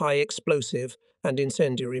 cm high explosive and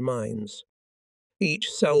incendiary mines. Each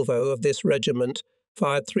salvo of this regiment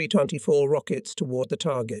fired 324 rockets toward the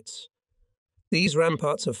targets. These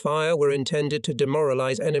ramparts of fire were intended to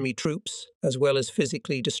demoralize enemy troops as well as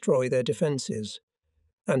physically destroy their defenses.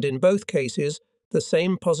 And in both cases, the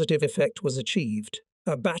same positive effect was achieved.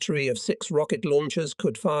 A battery of 6 rocket launchers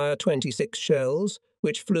could fire 26 shells,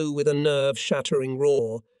 which flew with a nerve-shattering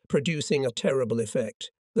roar, producing a terrible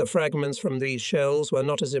effect. The fragments from these shells were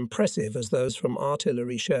not as impressive as those from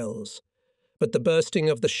artillery shells. But the bursting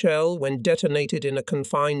of the shell when detonated in a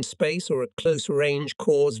confined space or at close range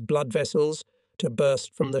caused blood vessels to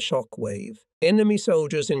burst from the shock wave. Enemy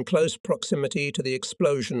soldiers in close proximity to the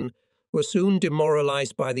explosion were soon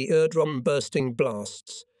demoralized by the eardrum-bursting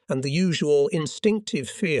blasts, and the usual instinctive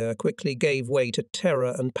fear quickly gave way to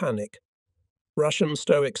terror and panic. Russian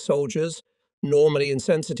stoic soldiers, normally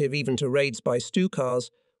insensitive even to raids by Stukars,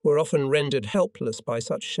 were often rendered helpless by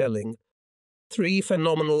such shelling. 3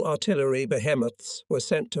 phenomenal artillery behemoths were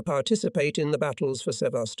sent to participate in the battles for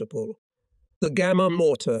Sevastopol. The Gamma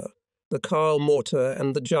mortar, the Karl mortar,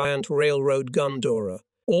 and the giant railroad gun Dora.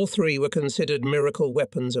 All 3 were considered miracle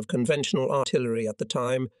weapons of conventional artillery at the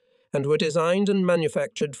time, and were designed and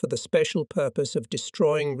manufactured for the special purpose of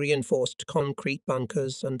destroying reinforced concrete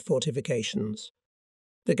bunkers and fortifications.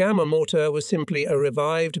 The Gamma mortar was simply a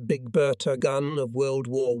revived Big Bertha gun of World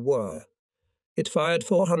War I. It fired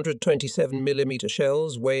 427 mm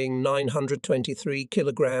shells weighing 923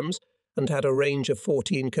 kilograms and had a range of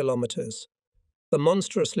 14 kilometers. The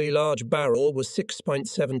monstrously large barrel was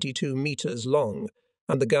 6.72 meters long,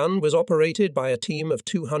 and the gun was operated by a team of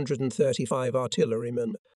 235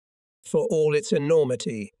 artillerymen. For all its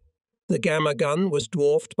enormity, the Gamma gun was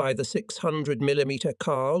dwarfed by the 600 mm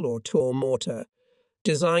Karl or Tor mortar.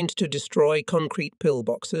 Designed to destroy concrete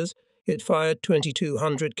pillboxes, it fired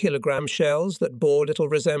 2,200 kilogram shells that bore little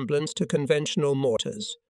resemblance to conventional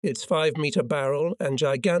mortars. Its 5-meter barrel and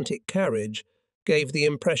gigantic carriage gave the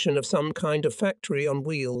impression of some kind of factory on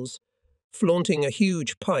wheels, flaunting a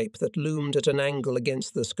huge pipe that loomed at an angle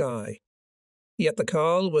against the sky. Yet the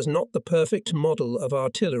Karl was not the perfect model of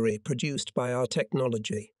artillery produced by our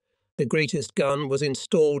technology. The greatest gun was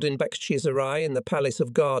installed in Bakhchisarai in the Palace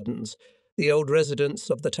of Gardens, the old residence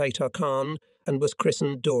of the Tatar Khan, and was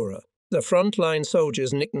christened Dora. The frontline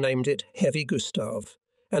soldiers nicknamed it Heavy Gustav,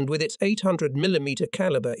 and with its 800 mm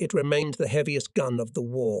caliber it remained the heaviest gun of the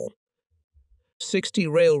war. 60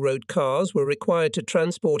 railroad cars were required to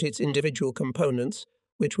transport its individual components,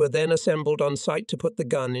 which were then assembled on site to put the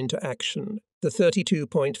gun into action. The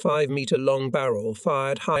 32.5-meter-long barrel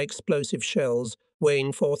fired high explosive shells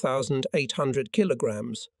weighing 4,800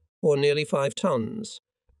 kilograms, or nearly 5 tons.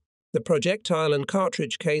 The projectile and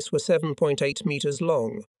cartridge case were 7.8 meters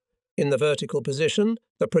long. In the vertical position,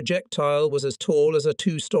 the projectile was as tall as a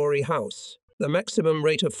 2-story house. The maximum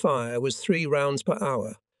rate of fire was 3 rounds per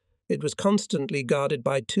hour. It was constantly guarded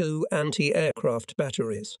by 2 anti-aircraft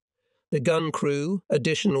batteries. The gun crew,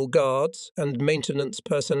 additional guards, and maintenance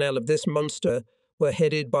personnel of this monster were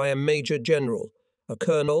headed by a major general, a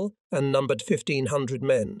colonel, and numbered 1,500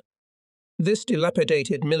 men. This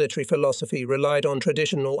dilapidated military philosophy relied on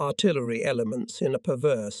traditional artillery elements in a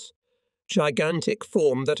perverse, gigantic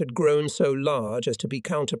form that had grown so large as to be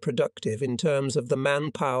counterproductive in terms of the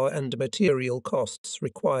manpower and material costs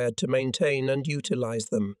required to maintain and utilize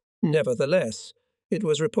them. Nevertheless, it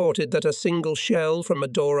was reported that a single shell from a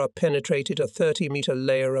Dora penetrated a 30-meter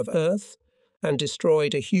layer of earth and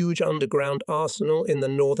destroyed a huge underground arsenal in the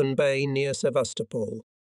northern bay near Sevastopol.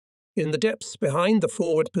 In the depths behind the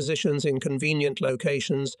forward positions in convenient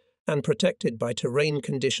locations and protected by terrain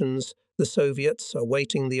conditions, the Soviets,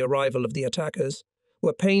 awaiting the arrival of the attackers,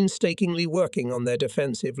 were painstakingly working on their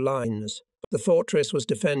defensive lines. The fortress was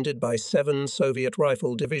defended by 7 Soviet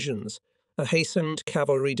rifle divisions, a hastened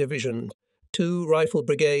cavalry division, 2 rifle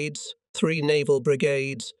brigades, 3 naval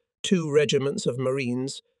brigades, 2 regiments of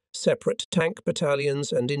Marines, separate tank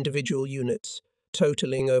battalions and individual units,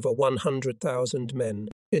 totaling over 100,000 men.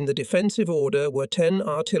 In the defensive order were 10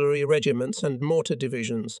 artillery regiments and mortar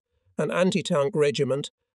divisions, an anti-tank regiment,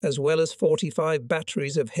 as well as 45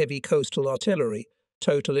 batteries of heavy coastal artillery,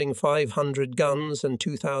 totaling 500 guns and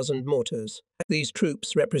 2,000 mortars. These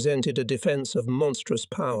troops represented a defence of monstrous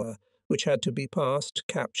power, which had to be passed,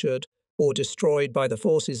 captured, or destroyed by the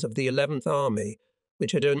forces of the 11th Army,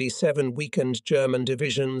 which had only 7 weakened German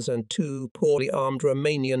divisions and 2 poorly armed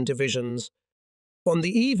Romanian divisions. On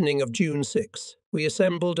the evening of June 6, we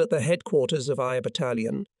assembled at the headquarters of our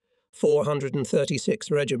battalion,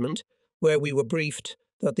 436th Regiment, where we were briefed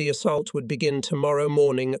that the assault would begin tomorrow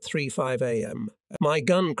morning at 3:05 a.m. My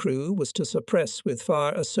gun crew was to suppress with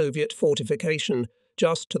fire a Soviet fortification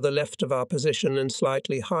just to the left of our position and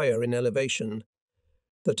slightly higher in elevation.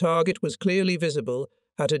 The target was clearly visible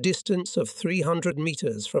at a distance of 300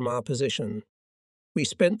 meters from our position. We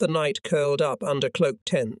spent the night curled up under cloaked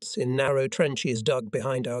tents in narrow trenches dug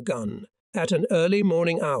behind our gun. At an early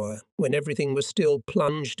morning hour, when everything was still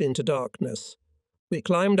plunged into darkness, we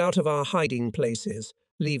climbed out of our hiding places,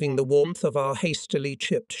 leaving the warmth of our hastily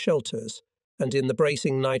chipped shelters, and in the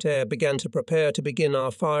bracing night air began to prepare to begin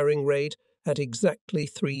our firing raid at exactly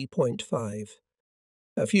 3.5.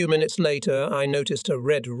 A few minutes later, I noticed a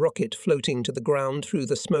red rocket floating to the ground through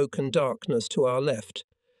the smoke and darkness to our left,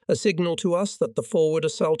 a signal to us that the forward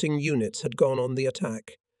assaulting units had gone on the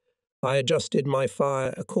attack. I adjusted my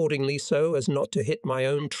fire accordingly so as not to hit my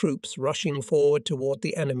own troops rushing forward toward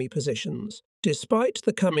the enemy positions. Despite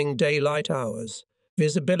the coming daylight hours,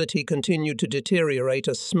 visibility continued to deteriorate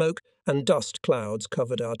as smoke and dust clouds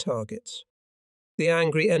covered our targets. The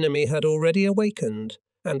angry enemy had already awakened,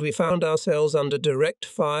 and we found ourselves under direct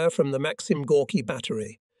fire from the Maxim Gorky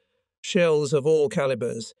battery. Shells of all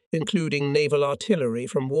calibers, including naval artillery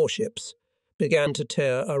from warships, began to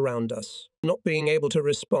tear around us. Not being able to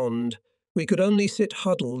respond, we could only sit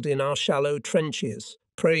huddled in our shallow trenches,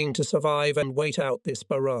 praying to survive and wait out this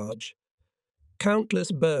barrage.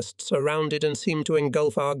 Countless bursts surrounded and seemed to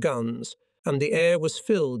engulf our guns, and the air was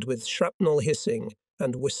filled with shrapnel hissing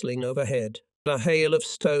and whistling overhead. A hail of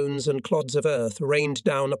stones and clods of earth rained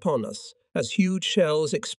down upon us as huge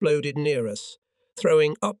shells exploded near us,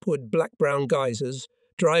 throwing upward black-brown geysers,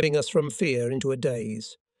 driving us from fear into a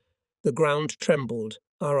daze. The ground trembled,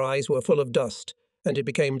 our eyes were full of dust, and it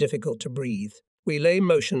became difficult to breathe. We lay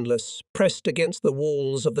motionless, pressed against the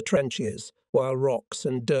walls of the trenches, while rocks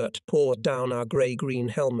and dirt poured down our grey-green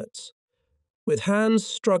helmets. With hands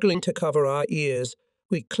struggling to cover our ears,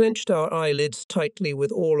 we clenched our eyelids tightly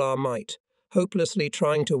with all our might, hopelessly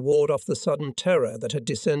trying to ward off the sudden terror that had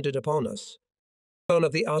descended upon us. One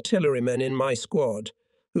of the artillerymen in my squad,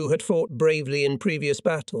 who had fought bravely in previous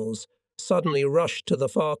battles, suddenly rushed to the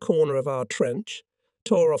far corner of our trench,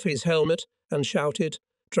 tore off his helmet, and shouted,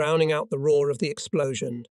 drowning out the roar of the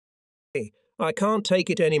explosion, "Hey, I can't take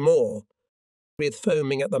it any more." With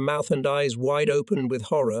foaming at the mouth and eyes wide open with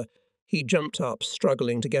horror, he jumped up,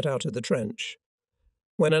 struggling to get out of the trench.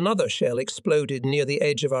 When another shell exploded near the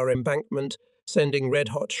edge of our embankment, sending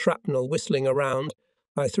red-hot shrapnel whistling around,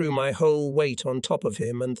 I threw my whole weight on top of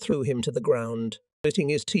him and threw him to the ground. Gritting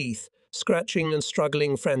his teeth, scratching and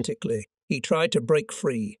struggling frantically, he tried to break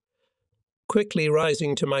free. Quickly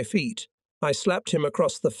rising to my feet, I slapped him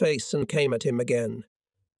across the face and came at him again.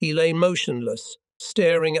 He lay motionless,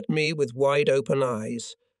 staring at me with wide-open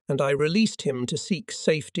eyes, and I released him to seek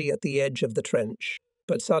safety at the edge of the trench.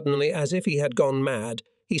 But suddenly, as if he had gone mad,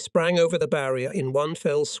 he sprang over the barrier in one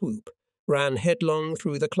fell swoop, ran headlong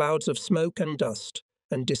through the clouds of smoke and dust,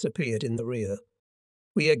 and disappeared in the rear.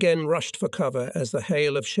 We again rushed for cover as the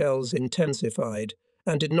hail of shells intensified,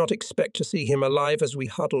 and did not expect to see him alive as we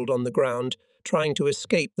huddled on the ground, trying to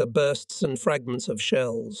escape the bursts and fragments of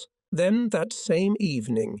shells. Then, that same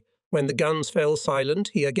evening, when the guns fell silent,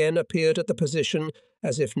 he again appeared at the position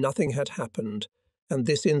as if nothing had happened, and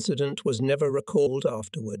this incident was never recalled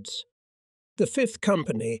afterwards. The 5th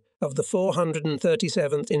Company of the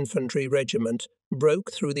 437th Infantry Regiment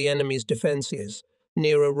broke through the enemy's defences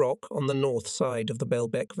near a rock on the north side of the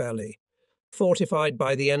Belbek Valley. Fortified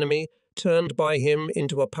by the enemy, turned by him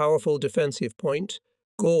into a powerful defensive point,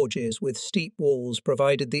 gorges with steep walls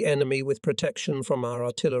provided the enemy with protection from our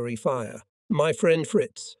artillery fire. My friend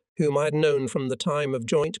Fritz, whom I had known from the time of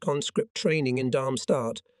joint conscript training in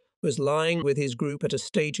Darmstadt, was lying with his group at a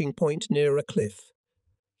staging point near a cliff.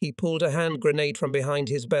 He pulled a hand grenade from behind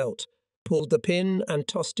his belt, pulled the pin and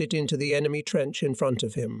tossed it into the enemy trench in front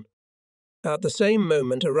of him. At the same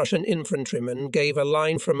moment, a Russian infantryman gave a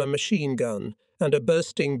line from a machine gun, and a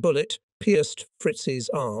bursting bullet pierced Fritz's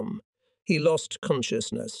arm. he lost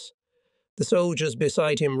consciousness. The soldiers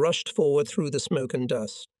beside him rushed forward through the smoke and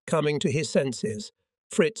dust. Coming to his senses,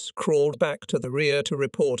 Fritz crawled back to the rear to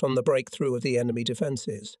report on the breakthrough of the enemy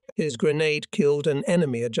defences. His grenade killed an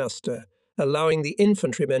enemy adjuster, allowing the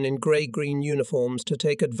infantrymen in grey-green uniforms to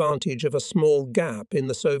take advantage of a small gap in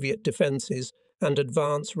the Soviet defences and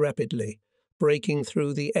advance rapidly, breaking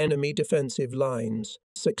through the enemy defensive lines.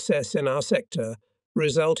 Success in our sector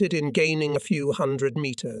resulted in gaining a few hundred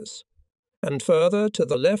metres. And further to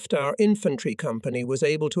the left, our infantry company was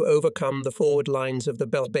able to overcome the forward lines of the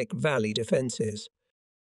Belbek Valley defences.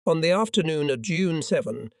 On the afternoon of June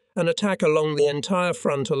 7, an attack along the entire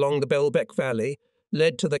front along the Belbek Valley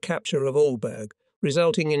led to the capture of Olberg,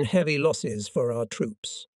 resulting in heavy losses for our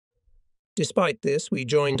troops. Despite this, we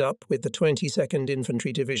joined up with the 22nd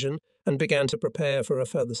Infantry Division and began to prepare for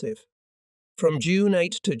offensive. From June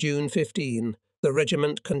 8 to June 15, the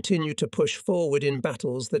regiment continued to push forward in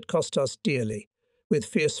battles that cost us dearly, with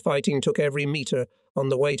fierce fighting took every metre on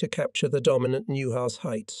the way to capture the dominant Neuhaus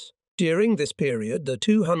Heights. During this period, the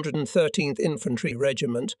 213th Infantry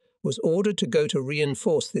Regiment was ordered to go to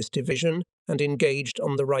reinforce this division and engaged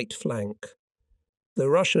on the right flank. The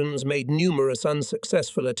Russians made numerous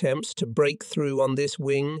unsuccessful attempts to break through on this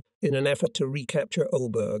wing in an effort to recapture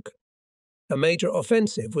Olberg. A major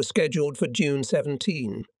offensive was scheduled for June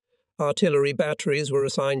 17. Artillery batteries were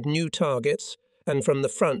assigned new targets, and from the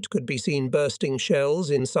front could be seen bursting shells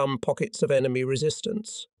in some pockets of enemy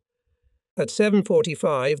resistance. At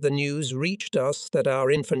 7:45, the news reached us that our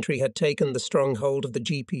infantry had taken the stronghold of the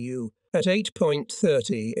GPU. At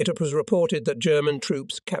 8:30, it was reported that German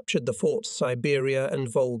troops captured the forts Siberia and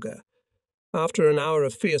Volga. After an hour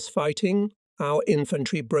of fierce fighting, our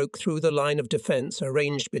infantry broke through the line of defence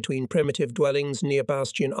arranged between primitive dwellings near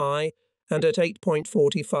Bastion I, and at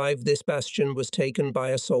 8:45 this bastion was taken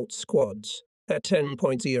by assault squads. At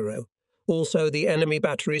 10:00, also the enemy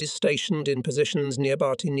batteries stationed in positions near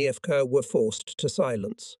Bartinievka were forced to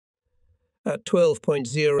silence. At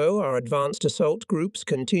 12:00, our advanced assault groups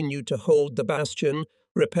continued to hold the bastion,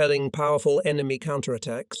 repelling powerful enemy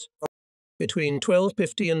counterattacks. Between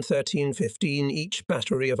 12:50 and 13:15, each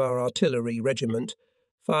battery of our artillery regiment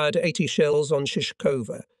fired 80 shells on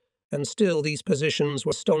Shishkova, and still these positions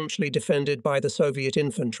were staunchly defended by the Soviet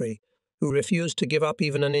infantry, who refused to give up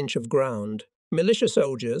even an inch of ground. Militia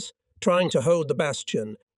soldiers, trying to hold the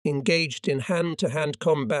bastion, engaged in hand-to-hand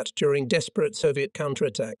combat during desperate Soviet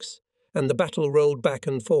counterattacks, and the battle rolled back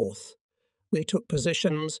and forth. We took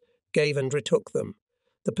positions, gave and retook them.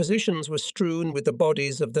 The positions were strewn with the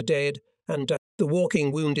bodies of the dead, and the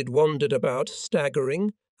walking wounded wandered about,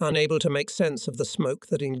 staggering, unable to make sense of the smoke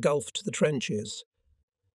that engulfed the trenches.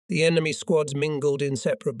 The enemy squads mingled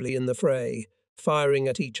inseparably in the fray, firing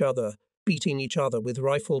at each other, beating each other with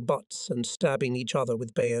rifle butts and stabbing each other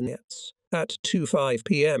with bayonets. At 2:05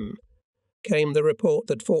 p.m. came the report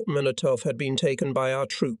that Fort Munatov had been taken by our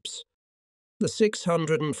troops. The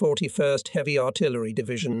 641st Heavy Artillery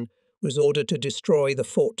Division was ordered to destroy the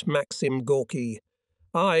Fort Maxim Gorky,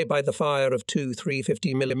 by the fire of two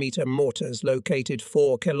 350mm mortars located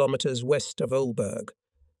 4 kilometers west of Olberg.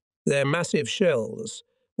 Their massive shells,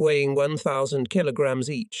 weighing 1,000 kilograms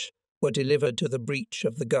each, were delivered to the breech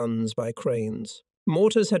of the guns by cranes.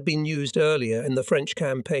 Mortars had been used earlier in the French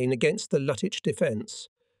campaign against the Lutich defence.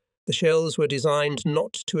 The shells were designed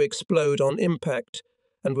not to explode on impact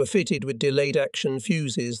and were fitted with delayed action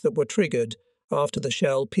fuses that were triggered after the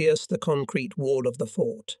shell pierced the concrete wall of the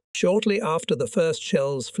fort. Shortly after the first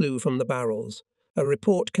shells flew from the barrels, a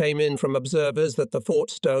report came in from observers that the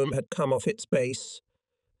fort's dome had come off its base.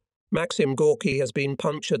 Maxim Gorky has been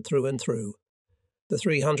punctured through and through. The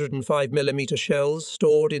 305mm shells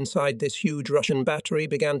stored inside this huge Russian battery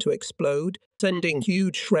began to explode, sending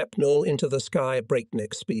huge shrapnel into the sky at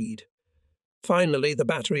breakneck speed. Finally, the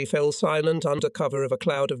battery fell silent under cover of a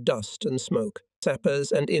cloud of dust and smoke.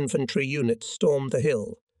 Sappers and infantry units stormed the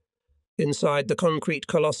hill. Inside the concrete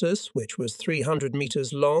colossus, which was 300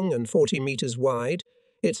 meters long and 40 meters wide,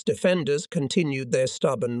 its defenders continued their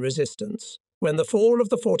stubborn resistance. When the fall of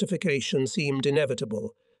the fortification seemed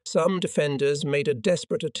inevitable, some defenders made a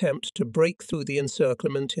desperate attempt to break through the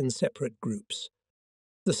encirclement in separate groups.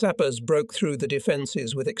 The sappers broke through the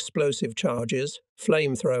defences with explosive charges,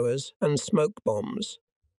 flamethrowers, and smoke bombs.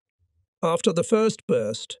 After the first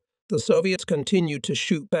burst, the Soviets continued to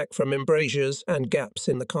shoot back from embrasures and gaps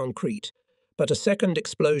in the concrete, but a second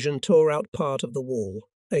explosion tore out part of the wall.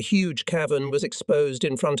 A huge cavern was exposed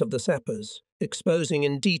in front of the sappers, exposing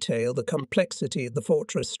in detail the complexity of the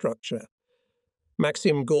fortress structure.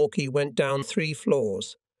 Maxim Gorky went down 3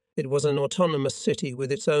 floors. It was an autonomous city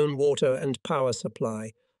with its own water and power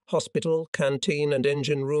supply, hospital, canteen and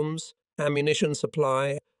engine rooms, ammunition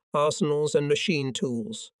supply, arsenals and machine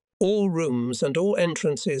tools. All rooms and all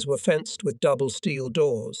entrances were fenced with double steel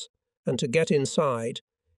doors, and to get inside,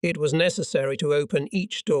 it was necessary to open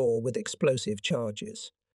each door with explosive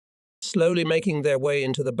charges. Slowly making their way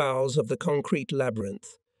into the bowels of the concrete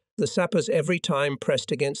labyrinth, the sappers every time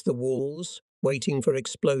pressed against the walls, waiting for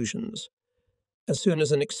explosions. As soon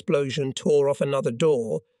as an explosion tore off another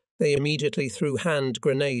door, they immediately threw hand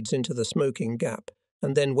grenades into the smoking gap,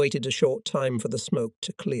 and then waited a short time for the smoke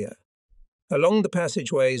to clear. Along the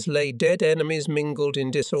passageways lay dead enemies mingled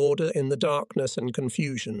in disorder in the darkness and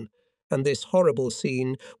confusion, and this horrible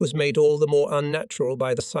scene was made all the more unnatural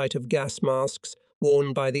by the sight of gas masks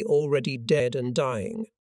worn by the already dead and dying.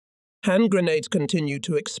 Hand grenades continued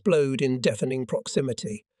to explode in deafening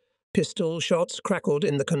proximity. Pistol shots crackled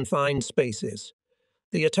in the confined spaces.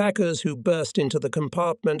 The attackers who burst into the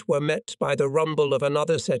compartment were met by the rumble of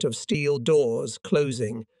another set of steel doors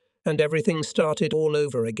closing, and everything started all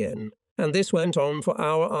over again. And this went on for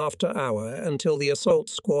hour after hour until the assault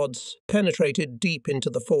squads penetrated deep into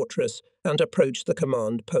the fortress and approached the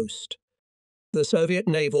command post. The Soviet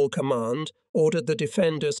Naval Command ordered the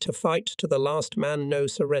defenders to fight to the last man, no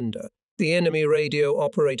surrender. The enemy radio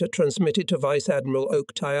operator transmitted to Vice Admiral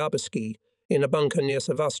Oktyabrsky in a bunker near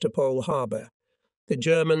Sevastopol harbor. The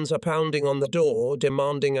Germans are pounding on the door,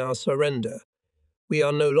 demanding our surrender. We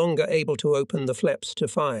are no longer able to open the flaps to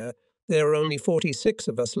fire. There are only 46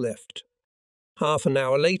 of us left. Half an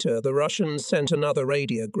hour later, the Russians sent another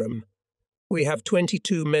radiogram. We have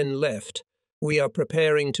 22 men left. We are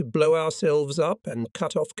preparing to blow ourselves up and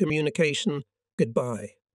cut off communication.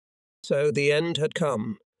 Goodbye. So the end had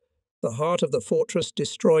come. The heart of the fortress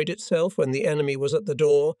destroyed itself when the enemy was at the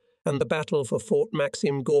door, and the battle for Fort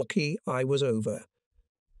Maxim Gorky was over.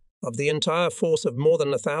 Of the entire force of more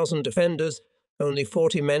than 1,000 defenders, only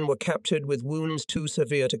 40 men were captured with wounds too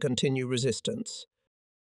severe to continue resistance.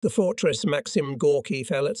 The fortress Maxim Gorky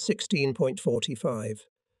fell at 16.45.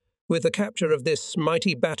 With the capture of this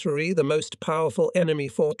mighty battery, the most powerful enemy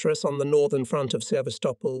fortress on the northern front of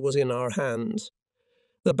Sevastopol was in our hands.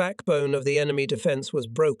 The backbone of the enemy defense was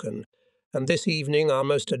broken, and this evening our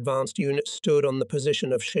most advanced unit stood on the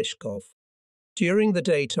position of Shishkov. During the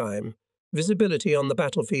daytime, visibility on the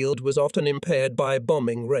battlefield was often impaired by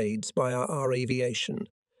bombing raids by our aviation.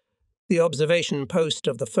 The observation post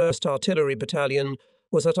of the 1st Artillery Battalion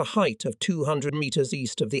was at a height of 200 meters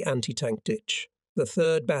east of the anti-tank ditch. The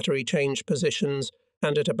 3rd Battery changed positions,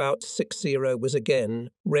 and at about 6:0 was again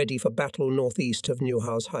ready for battle northeast of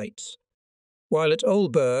Neuhaus Heights. While at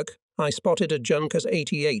Olberg, I spotted a Junkers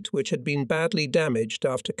 88 which had been badly damaged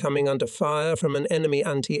after coming under fire from an enemy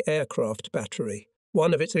anti-aircraft battery.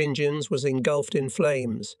 One of its engines was engulfed in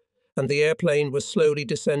flames, and the airplane was slowly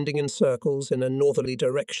descending in circles in a northerly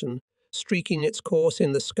direction, streaking its course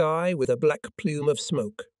in the sky with a black plume of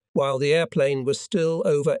smoke. While the airplane was still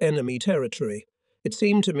over enemy territory, it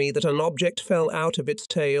seemed to me that an object fell out of its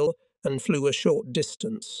tail and flew a short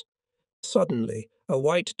distance. Suddenly, a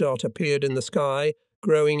white dot appeared in the sky,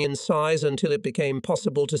 growing in size until it became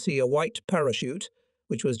possible to see a white parachute,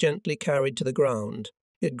 which was gently carried to the ground.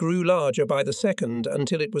 It grew larger by the second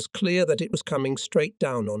until it was clear that it was coming straight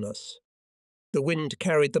down on us. The wind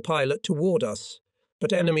carried the pilot toward us,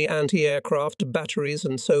 but enemy anti-aircraft batteries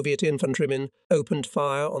and Soviet infantrymen opened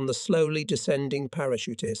fire on the slowly descending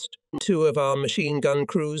parachutist. 2 of our machine gun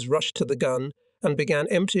crews rushed to the gun and began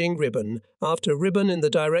emptying ribbon after ribbon in the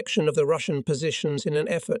direction of the Russian positions in an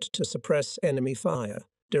effort to suppress enemy fire.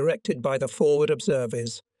 Directed by the forward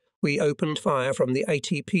observers, we opened fire from the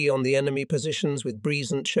ATP on the enemy positions with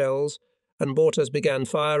breezant shells, and mortars began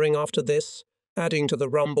firing after this, adding to the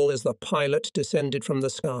rumble as the pilot descended from the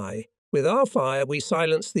sky. With our fire, we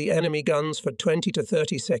silenced the enemy guns for 20 to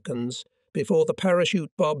 30 seconds before the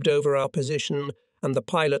parachute bobbed over our position and the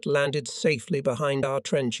pilot landed safely behind our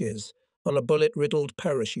trenches on a bullet-riddled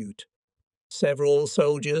parachute. Several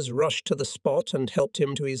soldiers rushed to the spot and helped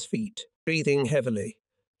him to his feet, breathing heavily.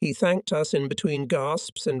 He thanked us in between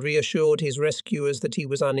gasps and reassured his rescuers that he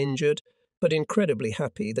was uninjured, but incredibly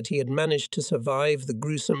happy that he had managed to survive the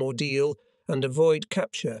gruesome ordeal and avoid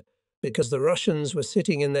capture, because the Russians were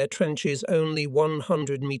sitting in their trenches only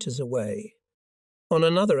 100 meters away. On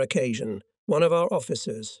another occasion, one of our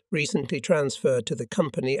officers, recently transferred to the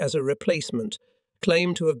company as a replacement,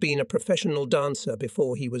 claimed to have been a professional dancer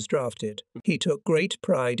before he was drafted. He took great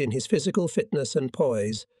pride in his physical fitness and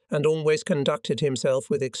poise, and always conducted himself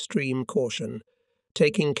with extreme caution,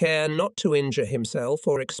 taking care not to injure himself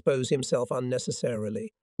or expose himself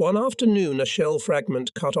unnecessarily. One afternoon, a shell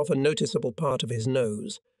fragment cut off a noticeable part of his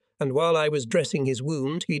nose, and while I was dressing his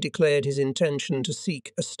wound, he declared his intention to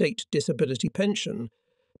seek a state disability pension,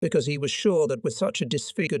 because he was sure that with such a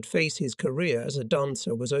disfigured face his career as a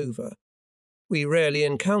dancer was over. We rarely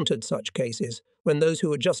encountered such cases, when those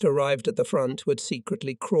who had just arrived at the front would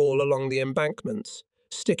secretly crawl along the embankments,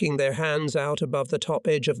 sticking their hands out above the top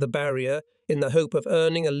edge of the barrier in the hope of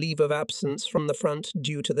earning a leave of absence from the front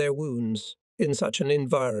due to their wounds. In such an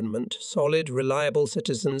environment, solid, reliable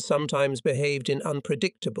citizens sometimes behaved in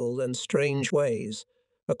unpredictable and strange ways,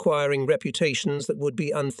 acquiring reputations that would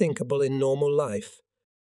be unthinkable in normal life.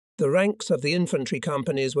 The ranks of the infantry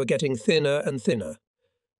companies were getting thinner and thinner.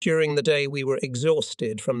 During the day we were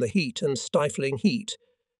exhausted from the heat and stifling heat,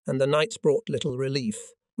 and the nights brought little relief.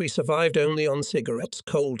 We survived only on cigarettes,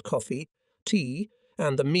 cold coffee, tea,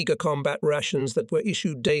 and the meagre combat rations that were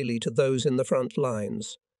issued daily to those in the front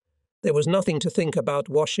lines. There was nothing to think about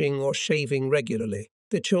washing or shaving regularly.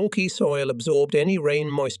 The chalky soil absorbed any rain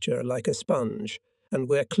moisture like a sponge, and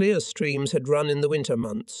where clear streams had run in the winter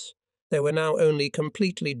months, there were now only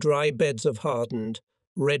completely dry beds of hardened,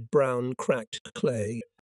 red-brown, cracked clay.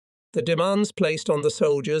 The demands placed on the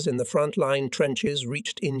soldiers in the front-line trenches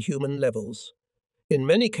reached inhuman levels. In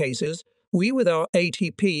many cases, we with our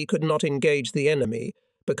ATP could not engage the enemy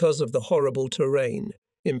because of the horrible terrain,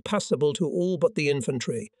 impassable to all but the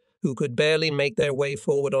infantry, who could barely make their way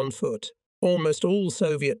forward on foot. Almost all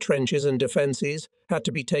Soviet trenches and defences had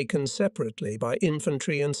to be taken separately by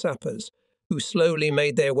infantry and sappers, who slowly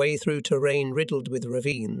made their way through terrain riddled with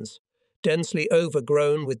ravines, densely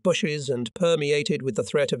overgrown with bushes and permeated with the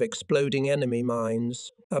threat of exploding enemy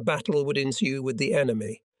mines. A battle would ensue with the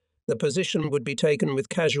enemy. The position would be taken with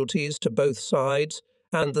casualties to both sides,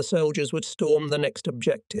 and the soldiers would storm the next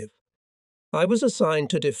objective. I was assigned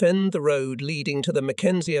to defend the road leading to the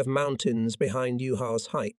Mackenziev Mountains behind Uhaus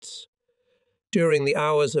Heights. During the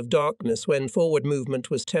hours of darkness when forward movement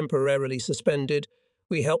was temporarily suspended,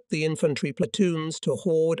 we helped the infantry platoons to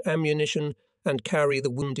hoard ammunition and carry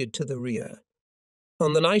the wounded to the rear.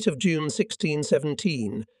 On the night of June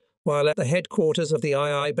 1617, while at the headquarters of the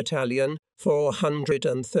II Battalion,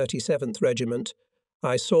 437th Regiment,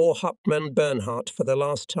 I saw Hauptmann Bernhardt for the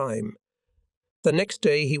last time. The next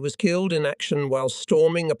day he was killed in action while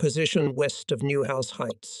storming a position west of Neuhaus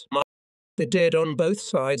Heights. The dead on both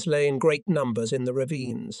sides lay in great numbers in the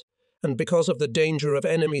ravines, and because of the danger of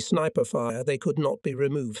enemy sniper fire they could not be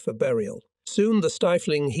removed for burial. Soon the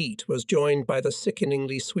stifling heat was joined by the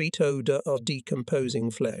sickeningly sweet odour of decomposing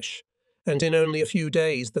flesh, and in only a few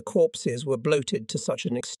days the corpses were bloated to such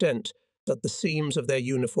an extent that the seams of their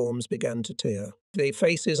uniforms began to tear. The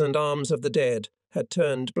faces and arms of the dead had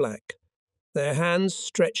turned black, their hands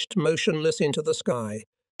stretched motionless into the sky,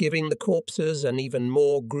 giving the corpses an even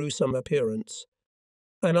more gruesome appearance.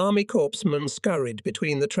 An army corpsman scurried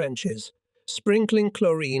between the trenches, sprinkling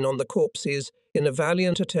chlorine on the corpses in a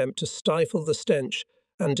valiant attempt to stifle the stench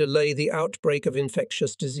and delay the outbreak of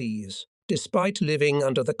infectious disease, despite living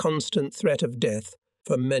under the constant threat of death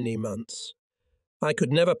for many months. I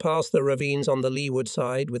could never pass the ravines on the leeward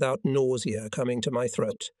side without nausea coming to my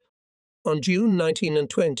throat. On June 19 and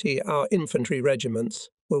 20, our infantry regiments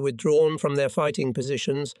were withdrawn from their fighting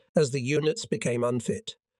positions as the units became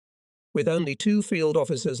unfit. With only 2 field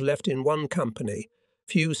officers left in one company,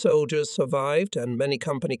 few soldiers survived and many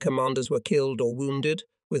company commanders were killed or wounded,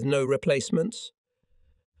 with no replacements.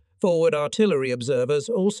 Forward artillery observers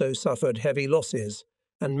also suffered heavy losses,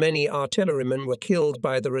 and many artillerymen were killed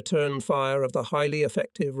by the return fire of the highly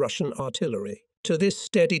effective Russian artillery. To this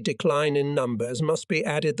steady decline in numbers must be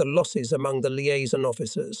added the losses among the liaison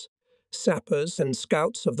officers, sappers and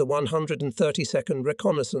scouts of the 132nd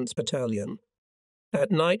Reconnaissance Battalion.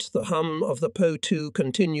 At night the hum of the Po-2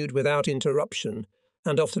 continued without interruption,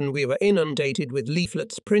 and often we were inundated with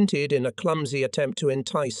leaflets printed in a clumsy attempt to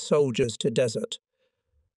entice soldiers to desert.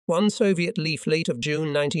 One Soviet leaflet of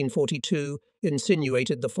June 1942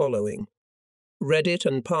 insinuated the following: "Read it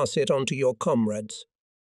and pass it on to your comrades.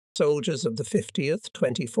 Soldiers of the 50th,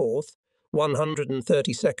 24th,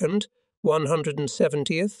 132nd,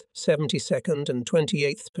 170th, 72nd and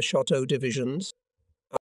 28th Peshotto Divisions.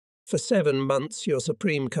 For 7 months your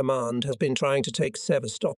Supreme Command has been trying to take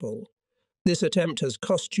Sevastopol. This attempt has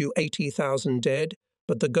cost you 80,000 dead,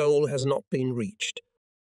 but the goal has not been reached,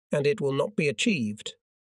 and it will not be achieved.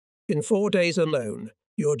 In 4 days alone,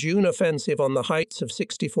 your June offensive on the heights of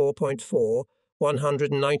 64.4,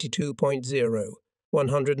 192.0,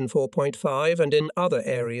 104.5 and in other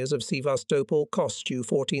areas of Sevastopol cost you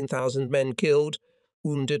 14,000 men killed,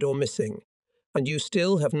 wounded or missing, and you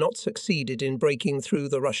still have not succeeded in breaking through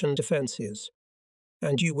the Russian defences.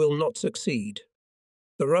 And you will not succeed.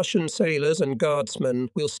 The Russian sailors and guardsmen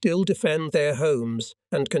will still defend their homes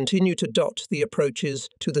and continue to dot the approaches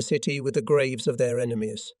to the city with the graves of their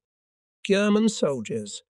enemies. German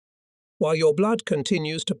soldiers, While your blood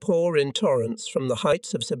continues to pour in torrents from the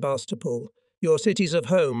heights of Sebastopol, your cities of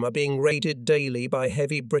home are being raided daily by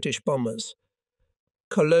heavy British bombers.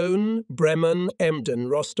 Cologne, Bremen, Emden,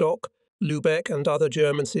 Rostock, Lübeck and other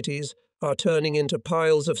German cities are turning into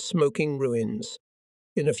piles of smoking ruins.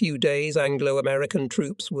 In a few days, Anglo-American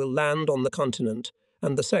troops will land on the continent,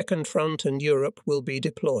 and the Second Front in Europe will be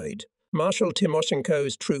deployed. Marshal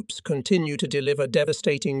Timoshenko's troops continue to deliver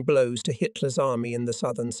devastating blows to Hitler's army in the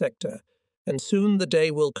southern sector, and soon the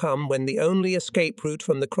day will come when the only escape route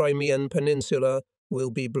from the Crimean Peninsula will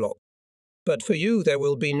be blocked. But for you there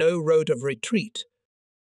will be no road of retreat,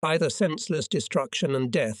 either senseless destruction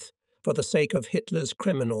and death for the sake of Hitler's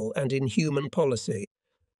criminal and inhuman policy,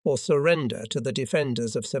 or surrender to the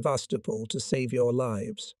defenders of Sevastopol to save your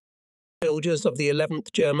lives. Soldiers of the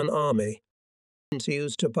 11th German Army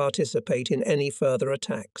refuse to participate in any further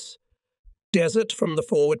attacks. Desert from the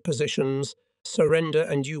forward positions, surrender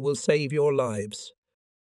and you will save your lives.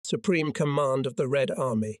 Supreme Command of the Red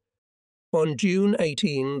Army. On June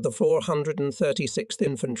 18, the 436th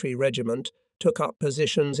Infantry Regiment took up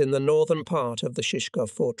positions in the northern part of the Shishkov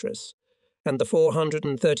fortress, and the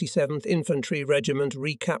 437th Infantry Regiment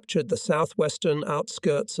recaptured the southwestern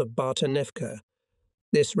outskirts of Bartanevka.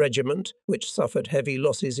 This regiment, which suffered heavy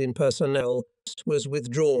losses in personnel, was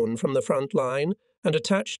withdrawn from the front line and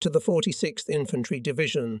attached to the 46th Infantry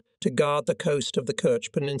Division to guard the coast of the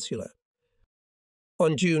Kerch Peninsula.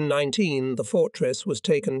 On June 19, the fortress was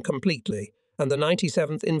taken completely, and the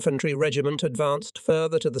 97th Infantry Regiment advanced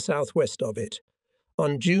further to the southwest of it.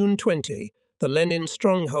 On June 20, the Lenin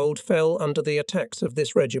stronghold fell under the attacks of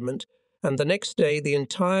this regiment, and the next day the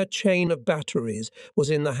entire chain of batteries was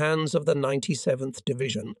in the hands of the 97th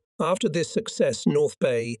Division. After this success, North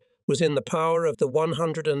Bay was in the power of the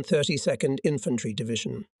 132nd Infantry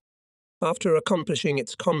Division. After accomplishing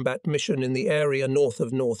its combat mission in the area north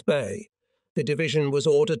of North Bay, the division was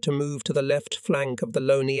ordered to move to the left flank of the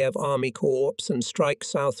Loniev Army Corps and strike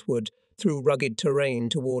southward through rugged terrain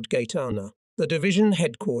toward Gaetana. The division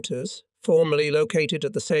headquarters, formerly located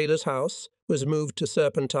at the Sailor's House, was moved to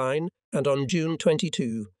Serpentine and on June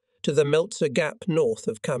 22 to the Meltzer Gap north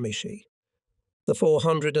of Kamishi. The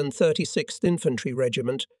 436th Infantry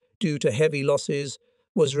Regiment, due to heavy losses,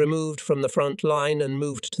 was removed from the front line and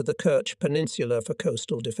moved to the Kerch Peninsula for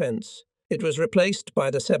coastal defence. It was replaced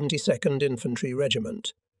by the 72nd Infantry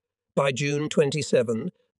Regiment. By June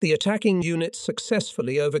 27, the attacking units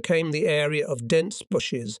successfully overcame the area of dense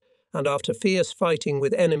bushes and after fierce fighting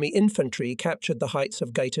with enemy infantry captured the heights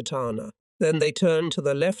of Gaetana. Then they turned to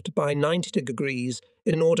the left by 90 degrees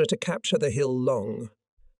in order to capture the hill Long.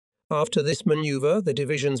 After this maneuver, the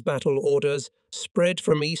division's battle orders spread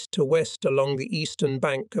from east to west along the eastern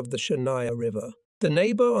bank of the Chernaya River. The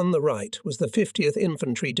neighbour on the right was the 50th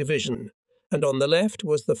Infantry Division, and on the left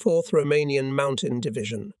was the 4th Romanian Mountain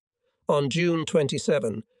Division. On June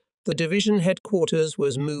 27, the division headquarters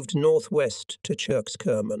was moved northwest to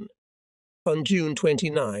Cherkskerman. On June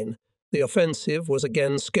 29, the offensive was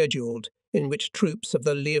again scheduled, in which troops of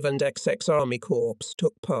the Liv and XX Army Corps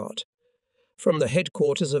took part. From the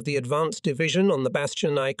headquarters of the advanced division on the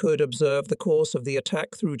bastion I could observe the course of the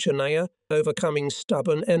attack through Chernaya, overcoming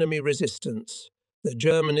stubborn enemy resistance. The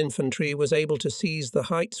German infantry was able to seize the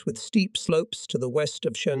heights with steep slopes to the west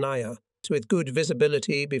of Chernaya. With good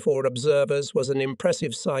visibility before observers was an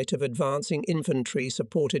impressive sight of advancing infantry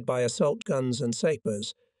supported by assault guns and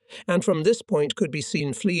sapers, and from this point could be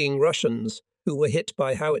seen fleeing Russians who were hit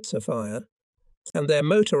by howitzer fire, and their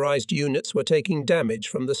motorized units were taking damage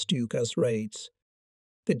from the Stukas raids.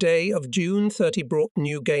 The day of June 30 brought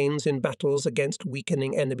new gains in battles against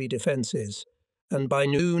weakening enemy defences, and by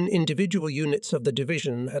noon individual units of the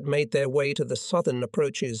division had made their way to the southern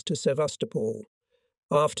approaches to Sevastopol.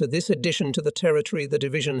 After this addition to the territory, the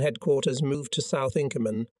division headquarters moved to South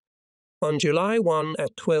Inkerman. On July 1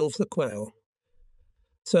 at 12 the quail,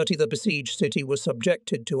 the besieged city was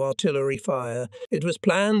subjected to artillery fire. It was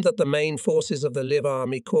planned that the main forces of the Liv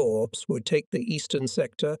Army Corps would take the eastern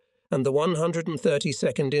sector, and the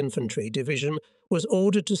 132nd Infantry Division was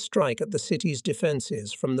ordered to strike at the city's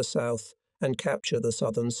defences from the south and capture the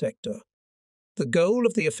southern sector. The goal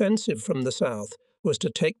of the offensive from the south was to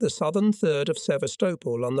take the southern third of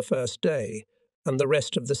Sevastopol on the first day, and the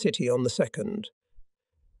rest of the city on the second.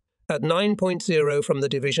 At 9.0 from the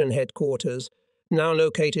division headquarters, now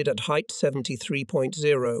located at height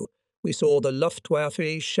 73.0, we saw the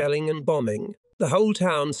Luftwaffe shelling and bombing. The whole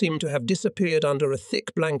town seemed to have disappeared under a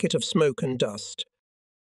thick blanket of smoke and dust.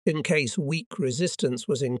 In case weak resistance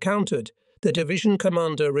was encountered, the division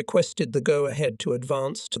commander requested the go-ahead to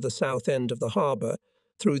advance to the south end of the harbour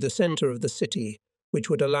through the centre of the city, which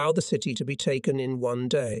would allow the city to be taken in one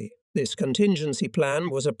day. This contingency plan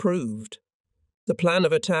was approved. The plan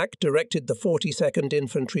of attack directed the 42nd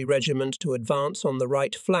Infantry Regiment to advance on the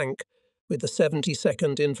right flank, with the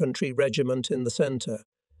 72nd Infantry Regiment in the centre,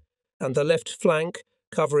 and the left flank,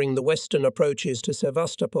 covering the western approaches to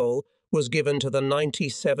Sevastopol, was given to the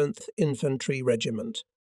 97th Infantry Regiment.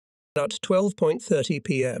 At 12:30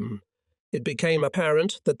 p.m., it became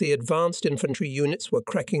apparent that the advanced infantry units were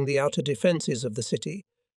cracking the outer defences of the city,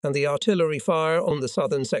 and the artillery fire on the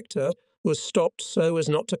southern sector was stopped so as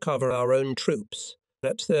not to cover our own troops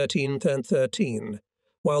at 13:13,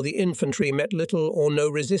 while the infantry met little or no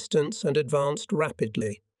resistance and advanced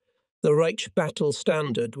rapidly. The Reich battle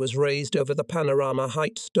standard was raised over the panorama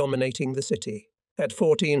heights dominating the city. At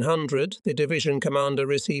 1400, the division commander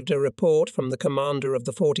received a report from the commander of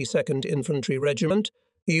the 42nd Infantry Regiment,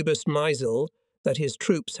 Oberst Meisel, that his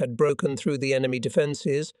troops had broken through the enemy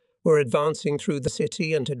defences, were advancing through the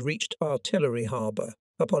city and had reached Artillery Harbour.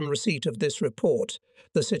 Upon receipt of this report,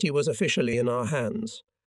 the city was officially in our hands.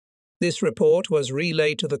 This report was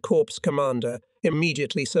relayed to the corps commander,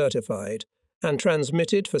 immediately certified, and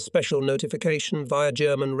transmitted for special notification via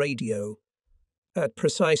German radio. At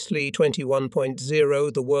precisely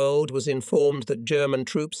 21:00, the world was informed that German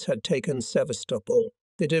troops had taken Sevastopol.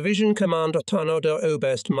 The division commander Tanoder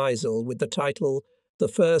Oberst Meisel with the title, "The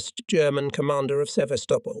First German Commander of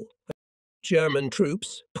Sevastopol." German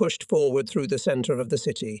troops pushed forward through the centre of the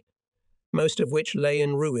city, most of which lay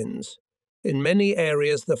in ruins. In many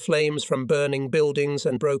areas, the flames from burning buildings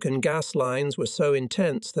and broken gas lines were so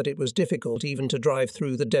intense that it was difficult even to drive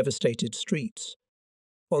through the devastated streets.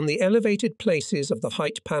 On the elevated places of the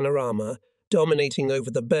height panorama, dominating over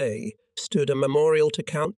the bay, stood a memorial to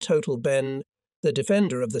Count Totelben, the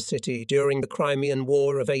defender of the city during the Crimean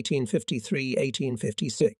War of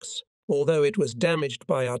 1853-1856, although it was damaged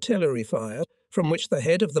by artillery fire, from which the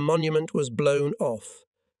head of the monument was blown off.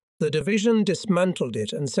 The division dismantled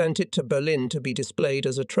it and sent it to Berlin to be displayed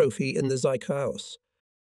as a trophy in the Zeithaus.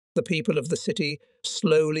 The people of the city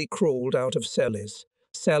slowly crawled out of cellars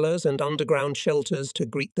and underground shelters to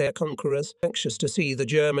greet their conquerors, anxious to see the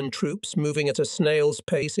German troops moving at a snail's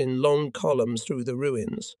pace in long columns through the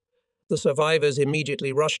ruins. The survivors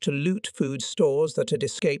immediately rushed to loot food stores that had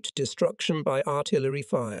escaped destruction by artillery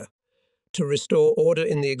fire. To restore order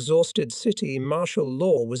in the exhausted city, martial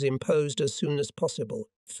law was imposed as soon as possible.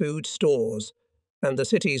 Food stores and the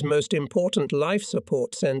city's most important life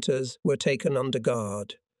support centers were taken under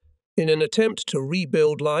guard. In an attempt to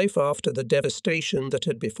rebuild life after the devastation that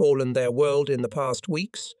had befallen their world in the past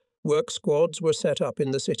weeks, work squads were set up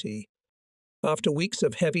in the city. After weeks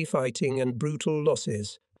of heavy fighting and brutal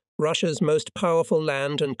losses, Russia's most powerful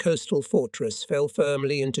land and coastal fortress fell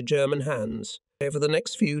firmly into German hands. Over the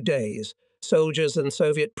next few days, soldiers and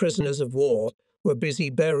Soviet prisoners of war were busy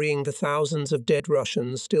burying the thousands of dead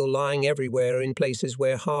Russians still lying everywhere in places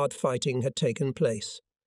where hard fighting had taken place.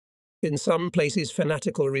 In some places,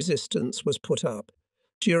 fanatical resistance was put up.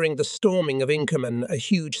 During the storming of Inkerman, a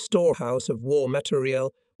huge storehouse of war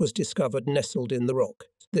material was discovered nestled in the rock.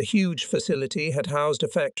 The huge facility had housed a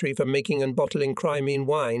factory for making and bottling Crimean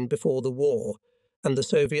wine before the war, and the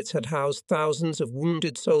Soviets had housed thousands of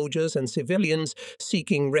wounded soldiers and civilians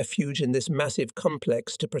seeking refuge in this massive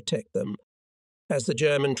complex to protect them. As the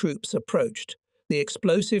German troops approached, the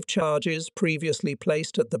explosive charges previously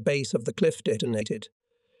placed at the base of the cliff detonated.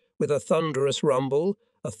 With a thunderous rumble,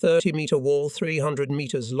 a 30-metre wall 300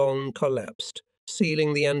 metres long collapsed,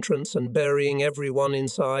 sealing the entrance and burying everyone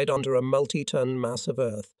inside under a multi-ton mass of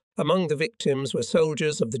earth. Among the victims were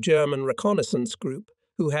soldiers of the German reconnaissance group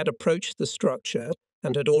who had approached the structure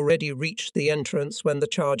and had already reached the entrance when the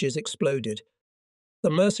charges exploded.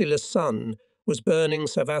 The merciless sun was burning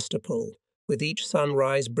Sevastopol, with each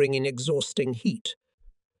sunrise bringing exhausting heat.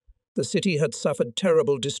 The city had suffered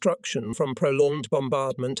terrible destruction from prolonged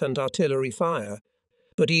bombardment and artillery fire,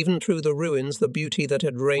 but even through the ruins the beauty that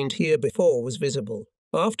had reigned here before was visible.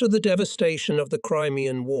 After the devastation of the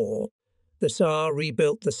Crimean War, the Tsar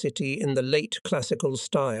rebuilt the city in the late classical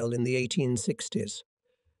style in the 1860s.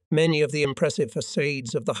 Many of the impressive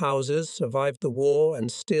facades of the houses survived the war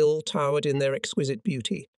and still towered in their exquisite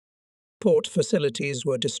beauty. Port facilities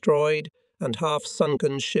were destroyed and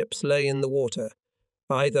half-sunken ships lay in the water,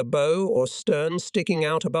 either bow or stern sticking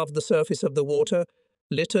out above the surface of the water,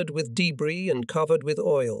 littered with debris and covered with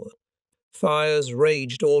oil. Fires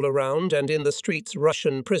raged all around, and in the streets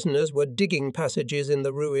Russian prisoners were digging passages in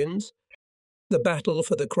the ruins. The battle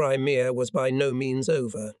for the Crimea was by no means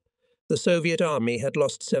over. The Soviet army had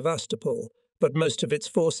lost Sevastopol, but most of its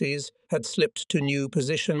forces had slipped to new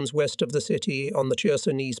positions west of the city on the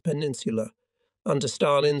Chersonese Peninsula. Under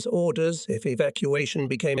Stalin's orders, if evacuation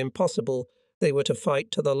became impossible, They were to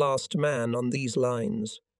fight to the last man on these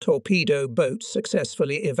lines. Torpedo boats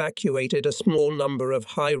successfully evacuated a small number of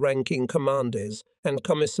high-ranking commanders and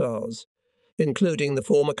commissars, including the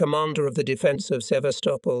former commander of the defense of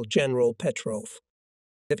Sevastopol, General Petrov.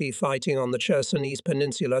 Heavy fighting on the Chersonese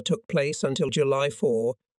Peninsula took place until July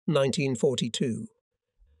 4, 1942.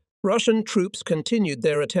 Russian troops continued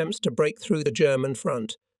their attempts to break through the German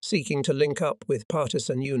front, seeking to link up with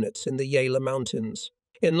partisan units in the Yala Mountains,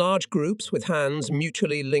 in large groups with hands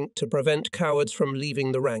mutually linked to prevent cowards from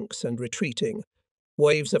leaving the ranks and retreating.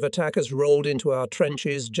 Waves of attackers rolled into our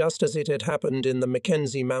trenches just as it had happened in the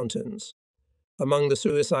Mackenzie Mountains. Among the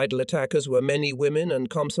suicidal attackers were many women and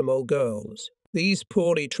Komsomol girls. These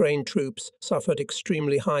poorly trained troops suffered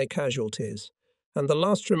extremely high casualties, and the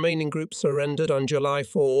last remaining group surrendered on July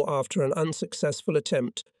 4 after an unsuccessful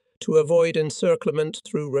attempt to avoid encirclement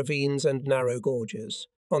through ravines and narrow gorges.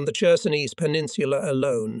 On the Chersonese Peninsula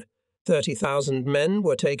alone, 30,000 men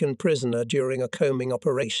were taken prisoner during a combing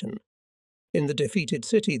operation. In the defeated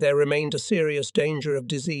city, there remained a serious danger of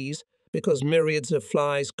disease because myriads of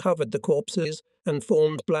flies covered the corpses and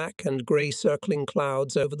formed black and grey circling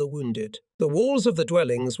clouds over the wounded. The walls of the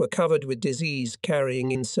dwellings were covered with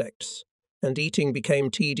disease-carrying insects, and eating became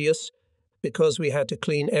tedious because we had to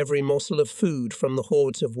clean every morsel of food from the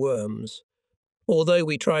hordes of worms. Although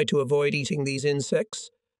we tried to avoid eating these insects,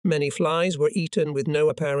 many flies were eaten with no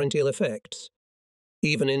apparent ill effects.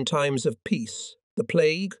 Even in times of peace, the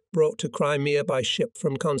plague, brought to Crimea by ship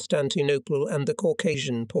from Constantinople and the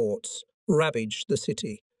Caucasian ports, ravaged the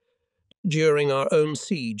city. During our own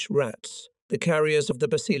siege, rats, the carriers of the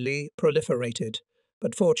bacilli, proliferated,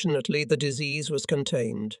 but fortunately the disease was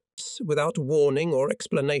contained. Without warning or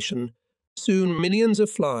explanation, soon millions of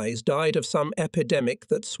flies died of some epidemic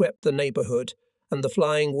that swept the neighborhood, and the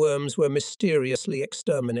flying worms were mysteriously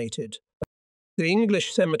exterminated. The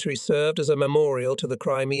English cemetery served as a memorial to the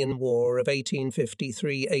Crimean War of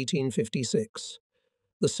 1853–1856.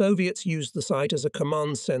 The Soviets used the site as a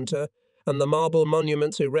command center, and the marble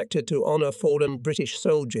monuments erected to honor fallen British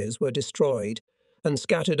soldiers were destroyed and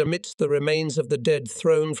scattered amidst the remains of the dead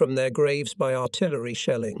thrown from their graves by artillery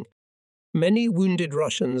shelling. Many wounded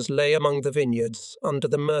Russians lay among the vineyards under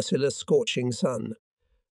the merciless scorching sun.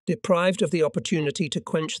 Deprived of the opportunity to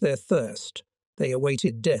quench their thirst, they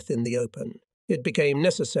awaited death in the open. It became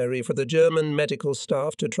necessary for the German medical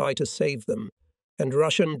staff to try to save them, and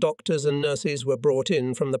Russian doctors and nurses were brought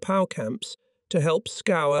in from the POW camps to help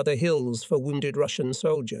scour the hills for wounded Russian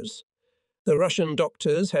soldiers. The Russian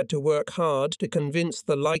doctors had to work hard to convince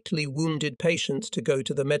the lightly wounded patients to go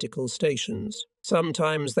to the medical stations.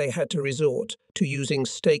 Sometimes they had to resort to using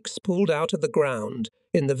stakes pulled out of the ground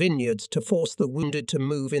in the vineyards to force the wounded to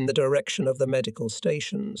move in the direction of the medical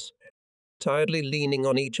stations. Tiredly leaning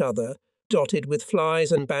on each other, dotted with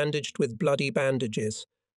flies and bandaged with bloody bandages,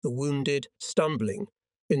 the wounded, stumbling,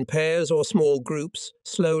 in pairs or small groups,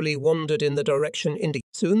 slowly wandered in the direction indicated.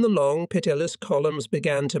 Soon the long, pitiless columns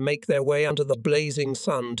began to make their way under the blazing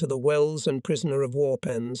sun to the wells and prisoner-of-war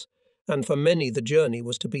pens, and for many the journey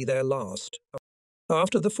was to be their last.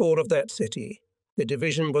 After the fall of that city, the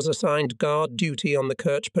division was assigned guard duty on the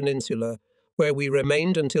Kerch Peninsula, where we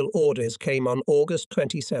remained until orders came on August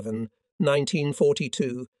 27,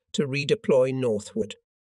 1942, to redeploy northward.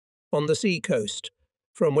 On the sea coast,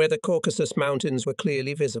 from where the Caucasus Mountains were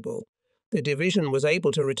clearly visible, the division was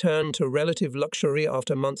able to return to relative luxury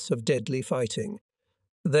after months of deadly fighting.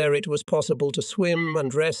 There it was possible to swim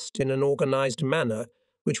and rest in an organized manner,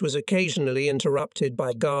 which was occasionally interrupted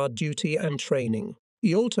by guard duty and training.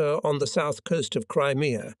 Yalta, on the south coast of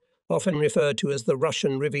Crimea, often referred to as the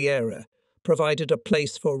Russian Riviera, provided a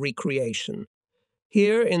place for recreation.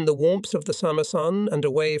 Here, in the warmth of the summer sun and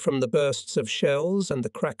away from the bursts of shells and the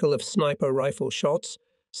crackle of sniper rifle shots,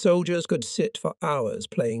 soldiers could sit for hours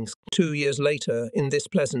playing. 2 years later, in this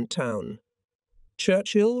pleasant town,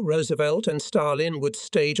 Churchill, Roosevelt, and Stalin would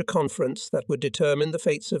stage a conference that would determine the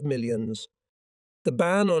fates of millions. The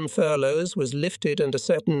ban on furloughs was lifted, and a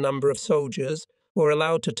certain number of soldiers were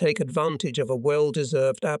allowed to take advantage of a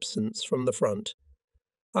well-deserved absence from the front.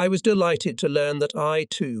 I was delighted to learn that I,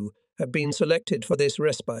 too, had been selected for this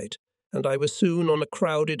respite, and I was soon on a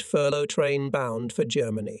crowded furlough train bound for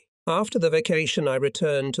Germany. After the vacation, I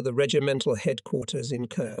returned to the regimental headquarters in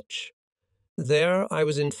Kerch. There I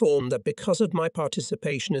was informed that because of my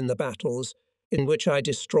participation in the battles, in which I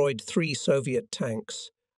destroyed 3 Soviet tanks,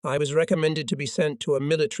 I was recommended to be sent to a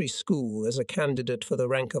military school as a candidate for the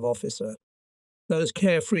rank of officer. Those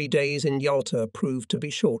carefree days in Yalta proved to be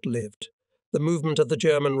short-lived. The movement of the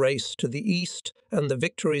German race to the east and the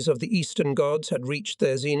victories of the Eastern gods had reached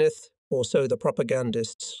their zenith, or so the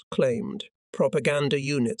propagandists claimed. propaganda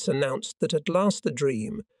units announced that at last the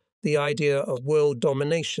dream, the idea of world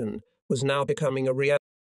domination, was now becoming a reality.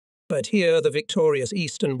 But here the victorious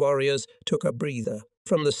Eastern warriors took a breather.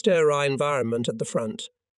 From the sterile environment at the front,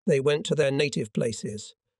 they went to their native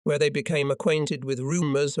places, where they became acquainted with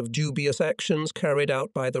rumours of dubious actions carried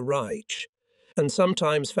out by the Reich, and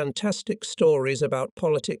sometimes fantastic stories about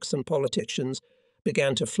politics and politicians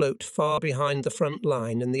began to float far behind the front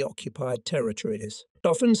line in the occupied territories.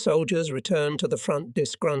 Often soldiers returned to the front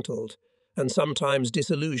disgruntled, and sometimes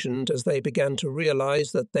disillusioned as they began to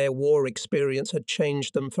realize that their war experience had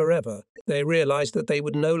changed them forever. They realized that they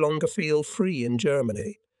would no longer feel free in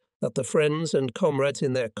Germany, that the friends and comrades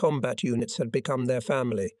in their combat units had become their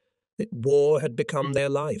family, that war had become their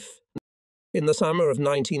life. In the summer of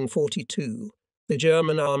 1942, the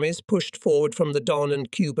German armies pushed forward from the Don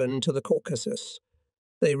and Kuban to the Caucasus.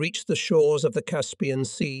 They reached the shores of the Caspian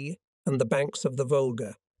Sea and the banks of the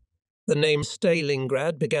Volga. The name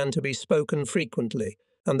Stalingrad began to be spoken frequently,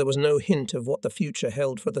 and there was no hint of what the future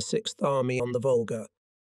held for the Sixth Army on the Volga.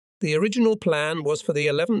 The original plan was for the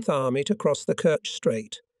 11th Army to cross the Kerch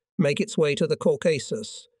Strait, make its way to the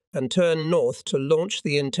Caucasus, and turn north to launch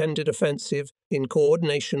the intended offensive in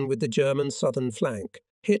coordination with the German southern flank.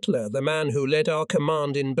 Hitler, the man who led our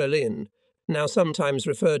command in Berlin, now sometimes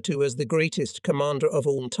referred to as the greatest commander of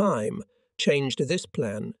all time, changed this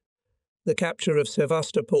plan. The capture of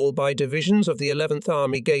Sevastopol by divisions of the 11th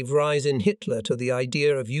Army gave rise in Hitler to the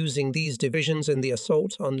idea of using these divisions in the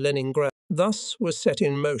assault on Leningrad. Thus was set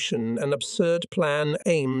in motion an absurd plan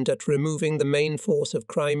aimed at removing the main force of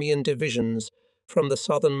Crimean divisions from the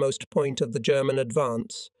southernmost point of the German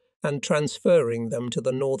advance and transferring them to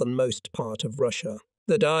the northernmost part of Russia.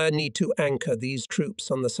 The dire need to anchor these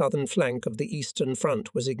troops on the southern flank of the Eastern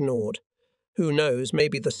Front was ignored. Who knows,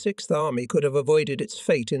 maybe the Sixth Army could have avoided its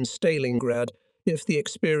fate in Stalingrad if the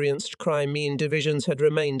experienced Crimean divisions had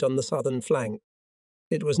remained on the southern flank.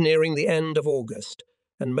 It was nearing the end of August,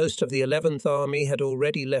 and most of the 11th Army had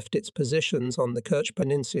already left its positions on the Kerch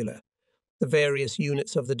Peninsula. The various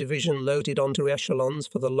units of the division loaded onto echelons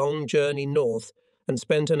for the long journey north and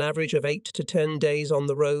spent an average of 8 to 10 days on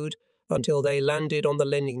the road until they landed on the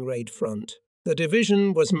Leningrad front. The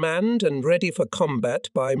division was manned and ready for combat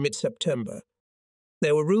by mid-September.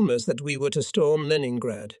 There were rumours that we were to storm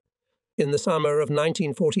Leningrad. In the summer of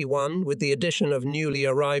 1941, with the addition of newly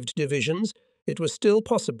arrived divisions, it was still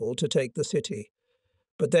possible to take the city.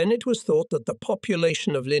 But then it was thought that the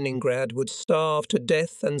population of Leningrad would starve to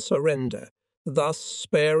death and surrender, thus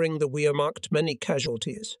sparing the Wehrmacht many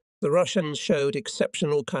casualties. The Russians showed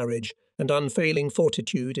exceptional courage and unfailing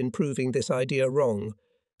fortitude in proving this idea wrong,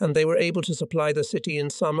 and they were able to supply the city in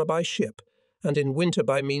summer by ship and in winter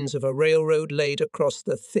by means of a railroad laid across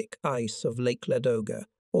the thick ice of Lake Ladoga.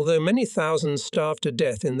 Although many thousands starved to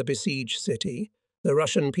death in the besieged city, the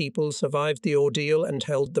Russian people survived the ordeal and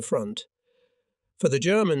held the front. For the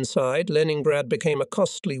German side, Leningrad became a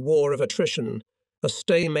costly war of attrition, a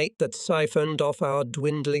stalemate that siphoned off our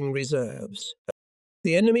dwindling reserves.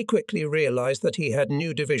 The enemy quickly realized that he had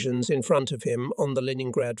new divisions in front of him on the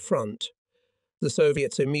Leningrad front. The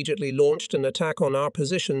Soviets immediately launched an attack on our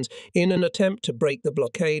positions in an attempt to break the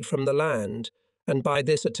blockade from the land, and by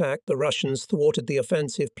this attack the Russians thwarted the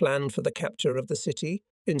offensive planned for the capture of the city.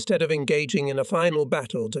 Instead of engaging in a final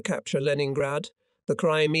battle to capture Leningrad, the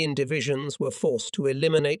Crimean divisions were forced to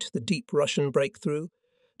eliminate the deep Russian breakthrough,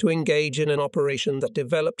 to engage in an operation that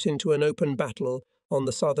developed into an open battle on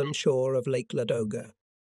the southern shore of Lake Ladoga.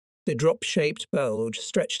 The drop-shaped bulge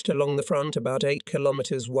stretched along the front about 8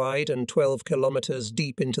 kilometers wide and 12 kilometers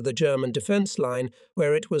deep into the German defense line,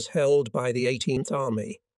 where it was held by the 18th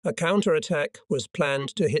Army. A counterattack was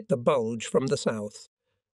planned to hit the bulge from the south,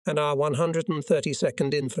 and our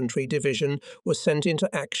 132nd Infantry Division was sent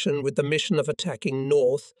into action with the mission of attacking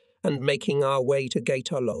north and making our way to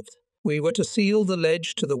Gatalov. We were to seal the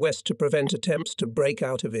ledge to the west to prevent attempts to break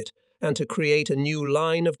out of it, and to create a new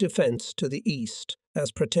line of defense to the east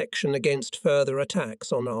as protection against further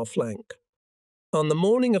attacks on our flank. On the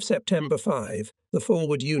morning of September 5, the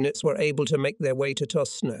forward units were able to make their way to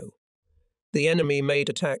Tosno. The enemy made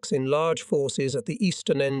attacks in large forces at the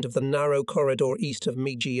eastern end of the narrow corridor east of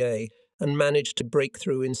Migie and managed to break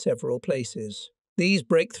through in several places. These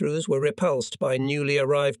breakthroughs were repulsed by newly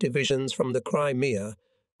arrived divisions from the Crimea,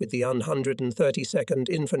 with the 132nd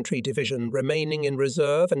Infantry Division remaining in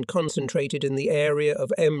reserve and concentrated in the area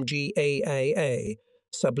of Mgaaa,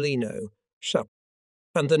 Sablino, Shap.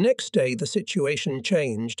 And the next day the situation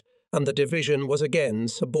changed, and the division was again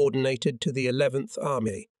subordinated to the 11th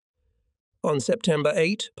Army. On September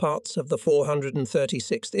 8, parts of the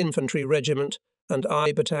 436th Infantry Regiment and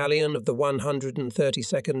I Battalion of the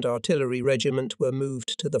 132nd Artillery Regiment were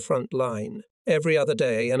moved to the front line. Every other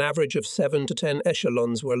day, an average of 7 to 10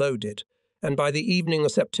 echelons were loaded, and by the evening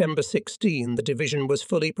of September 16, the division was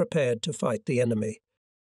fully prepared to fight the enemy.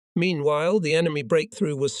 Meanwhile, the enemy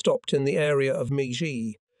breakthrough was stopped in the area of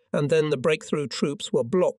Meiji, and then the breakthrough troops were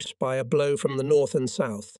blocked by a blow from the north and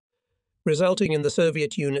south, resulting in the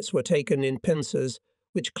Soviet units were taken in pincers,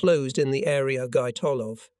 which closed in the area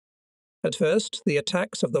Gaitolov. At first, the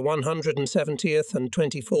attacks of the 170th and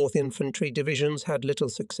 24th Infantry Divisions had little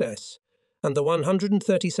success, and the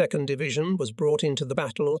 132nd Division was brought into the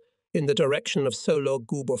battle in the direction of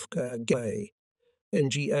Solo-Gubovka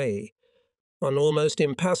NGA, on almost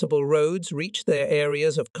impassable roads, reached their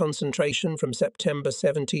areas of concentration from September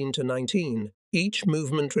 17 to 19. Each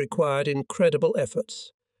movement required incredible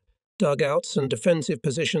efforts. Dugouts and defensive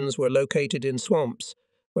positions were located in swamps,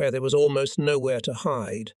 where there was almost nowhere to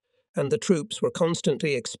hide, and the troops were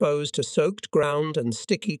constantly exposed to soaked ground and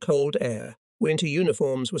sticky cold air. Winter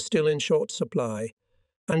uniforms were still in short supply,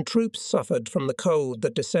 and troops suffered from the cold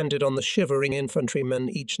that descended on the shivering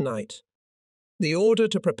infantrymen each night. The order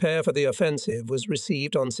to prepare for the offensive was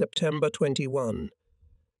received on September 21.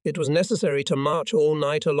 It was necessary to march all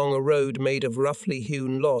night along a road made of roughly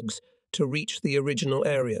hewn logs to reach the original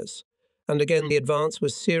areas, and again the advance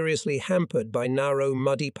was seriously hampered by narrow,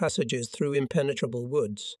 muddy passages through impenetrable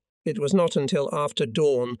woods. It was not until after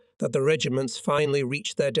dawn that the regiments finally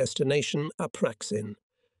reached their destination, Apraxin.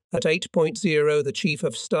 At 8:00, the Chief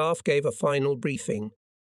of Staff gave a final briefing.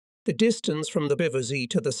 The distance from the Bivazy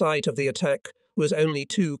to the site of the attack was only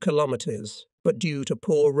 2 kilometers, but due to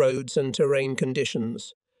poor roads and terrain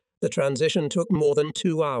conditions, the transition took more than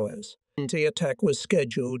 2 hours. The attack was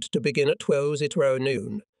scheduled to begin at 12:00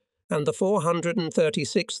 noon, and the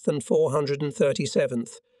 436th and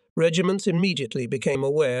 437th regiments immediately became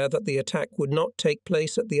aware that the attack would not take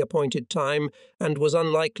place at the appointed time and was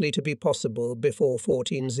unlikely to be possible before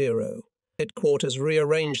 14:00. Headquarters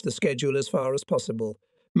rearranged the schedule as far as possible,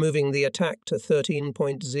 moving the attack to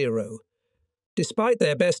 13:00. Despite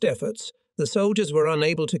their best efforts, the soldiers were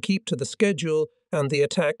unable to keep to the schedule, and the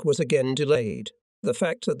attack was again delayed. The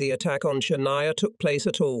fact that the attack on Chernaya took place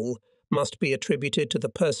at all must be attributed to the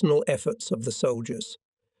personal efforts of the soldiers.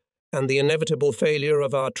 And the inevitable failure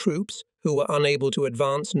of our troops, who were unable to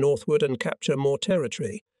advance northward and capture more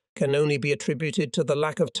territory, can only be attributed to the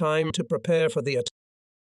lack of time to prepare for the attack.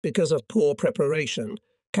 Because of poor preparation,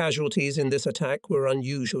 casualties in this attack were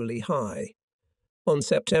unusually high. On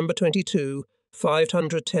September 22,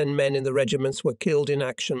 510 men in the regiments were killed in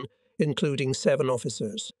action, including 7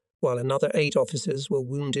 officers, while another 8 officers were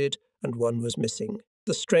wounded and 1 was missing.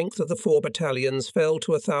 The strength of the 4 battalions fell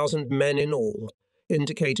to 1,000 men in all,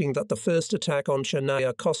 indicating that the first attack on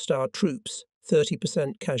Chernaya cost our troops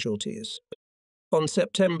 30% casualties. On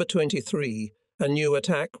September 23, a new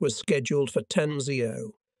attack was scheduled for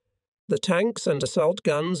 10:00. The tanks and assault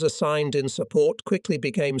guns assigned in support quickly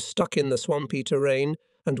became stuck in the swampy terrain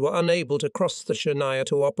and were unable to cross the Chernaya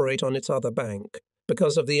to operate on its other bank.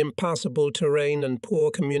 Because of the impassable terrain and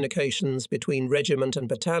poor communications between regiment and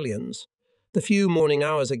battalions, the few morning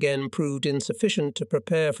hours again proved insufficient to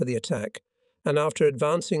prepare for the attack, and after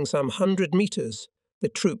advancing some 100 meters, the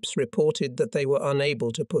troops reported that they were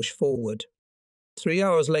unable to push forward. 3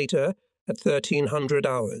 hours later, at 1300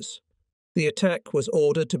 hours, the attack was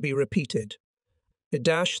ordered to be repeated. A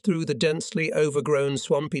dash through the densely overgrown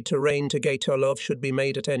swampy terrain to Gaitolov should be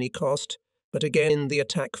made at any cost, but again the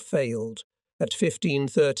attack failed. At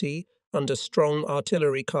 15:30, under strong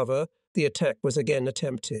artillery cover, the attack was again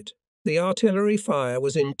attempted. The artillery fire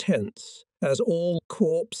was intense, as all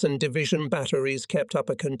corps and division batteries kept up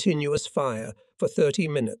a continuous fire for 30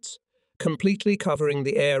 minutes, completely covering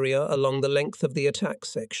the area along the length of the attack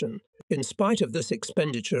section. In spite of this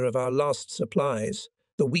expenditure of our last supplies,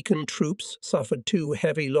 the weakened troops suffered 2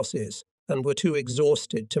 heavy losses and were too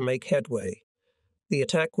exhausted to make headway. The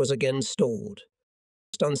attack was again stalled.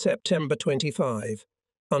 On September 25,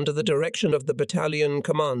 under the direction of the battalion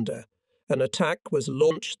commander, an attack was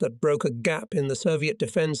launched that broke a gap in the Soviet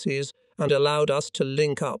defenses and allowed us to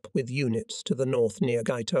link up with units to the north near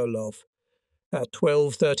Gaitolov. At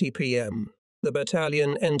 12:30 p.m., the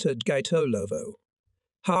battalion entered Gaitolovo.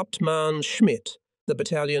 Hauptmann Schmidt, the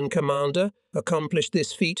battalion commander, accomplished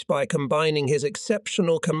this feat by combining his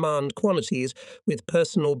exceptional command qualities with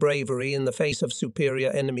personal bravery in the face of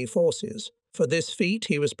superior enemy forces. For this feat,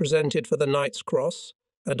 he was presented for the Knight's Cross,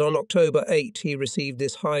 and on October 8 he received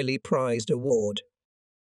this highly prized award.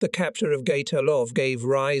 The capture of Gaitolov gave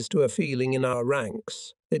rise to a feeling in our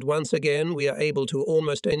ranks that once again we are able to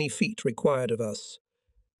almost any feat required of us.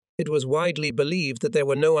 It was widely believed that there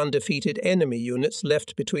were no undefeated enemy units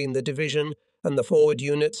left between the division and the forward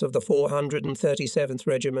units of the 437th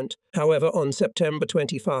Regiment. However, on September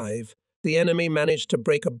 25, the enemy managed to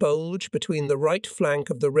break a bulge between the right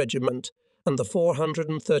flank of the regiment and the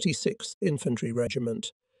 436th Infantry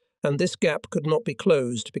Regiment, and this gap could not be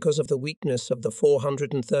closed because of the weakness of the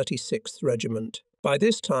 436th Regiment. By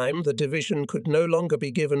this time, the division could no longer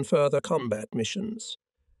be given further combat missions,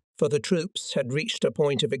 for the troops had reached a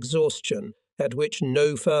point of exhaustion at which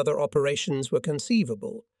no further operations were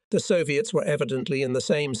conceivable. The Soviets were evidently in the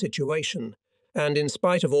same situation, and in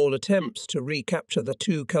spite of all attempts to recapture the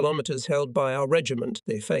 2 kilometers held by our regiment,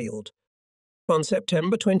 they failed. On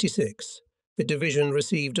September 26, the division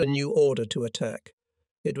received a new order to attack.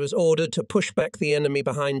 It was ordered to push back the enemy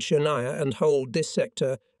behind Chernaya and hold this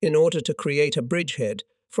sector in order to create a bridgehead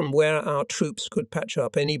from where our troops could patch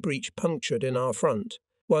up any breach punctured in our front.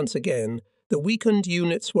 Once again, the weakened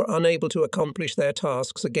units were unable to accomplish their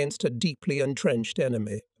tasks against a deeply entrenched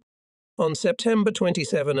enemy. On September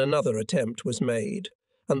 27, another attempt was made,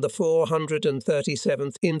 and the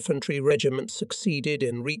 437th Infantry Regiment succeeded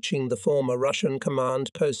in reaching the former Russian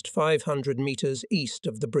command post 500 meters east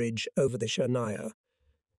of the bridge over the Chernaya.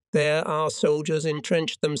 There our soldiers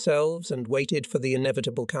entrenched themselves and waited for the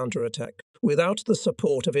inevitable counterattack. Without the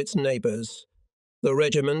support of its neighbours, the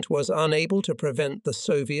regiment was unable to prevent the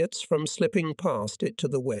Soviets from slipping past it to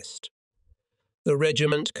the west. The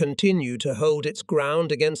regiment continued to hold its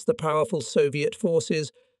ground against the powerful Soviet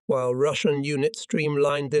forces, while Russian units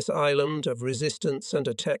streamlined this island of resistance and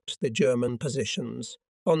attacked the German positions.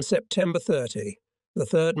 On September 30, the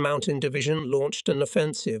 3rd Mountain Division launched an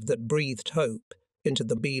offensive that breathed hope into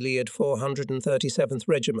the beleaguered 437th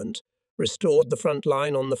Regiment, restored the front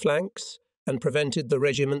line on the flanks, and prevented the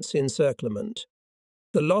regiment's encirclement.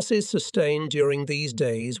 The losses sustained during these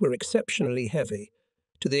days were exceptionally heavy,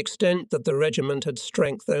 to the extent that the regiment had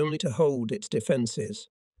strength only to hold its defences.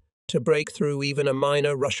 To break through even a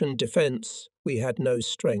minor Russian defence, we had no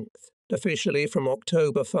strength. Officially from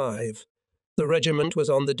October 5, the regiment was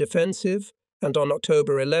on the defensive, and on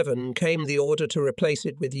October 11 came the order to replace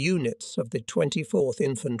it with units of the 24th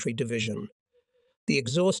Infantry Division. The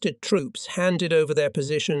exhausted troops handed over their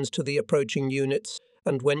positions to the approaching units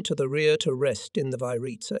and went to the rear to rest in the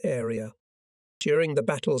Vyritsa area. During the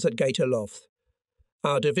battles at Gaitelov,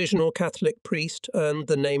 our divisional Catholic priest earned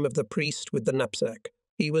the name of the priest with the knapsack.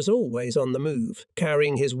 He was always on the move,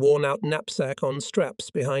 carrying his worn-out knapsack on straps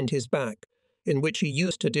behind his back, in which he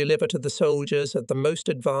used to deliver to the soldiers at the most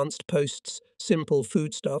advanced posts simple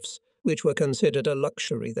foodstuffs, which were considered a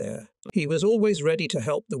luxury there. He was always ready to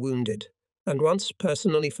help the wounded, and once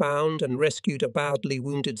personally found and rescued a badly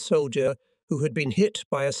wounded soldier who had been hit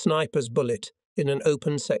by a sniper's bullet in an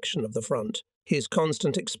open section of the front. His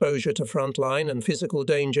constant exposure to frontline and physical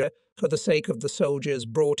danger for the sake of the soldiers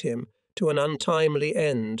brought him to an untimely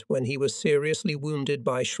end when he was seriously wounded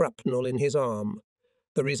by shrapnel in his arm,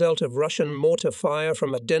 the result of Russian mortar fire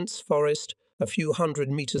from a dense forest a few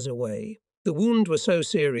hundred meters away. The wound was so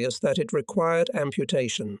serious that it required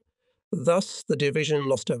amputation. Thus, the division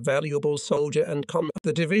lost a valuable soldier and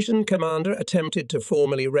the division commander attempted to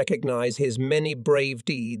formally recognize his many brave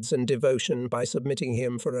deeds and devotion by submitting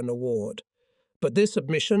him for an award. But this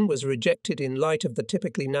submission was rejected in light of the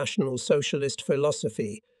typically National Socialist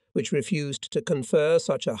philosophy, which refused to confer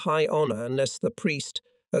such a high honor unless the priest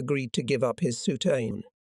agreed to give up his soutane.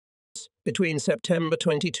 Between September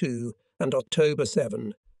 22 and October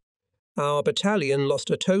 7, our battalion lost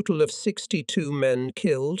a total of 62 men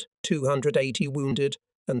killed, 280 wounded,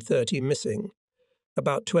 and 30 missing.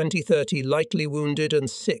 About 20-30 lightly wounded and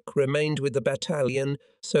sick remained with the battalion,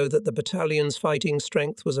 so that the battalion's fighting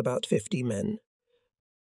strength was about 50 men.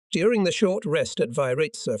 During the short rest at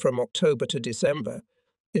Vyritsa from October to December,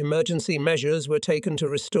 emergency measures were taken to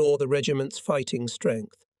restore the regiment's fighting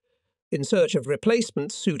strength. In search of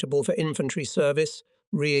replacements suitable for infantry service,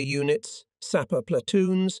 rear units, sapper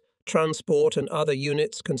platoons, transport and other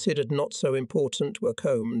units considered not so important were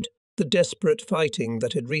combed. The desperate fighting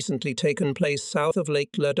that had recently taken place south of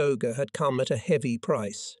Lake Ladoga had come at a heavy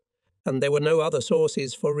price, and there were no other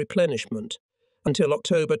sources for replenishment until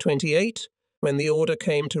October 28, when the order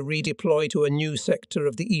came to redeploy to a new sector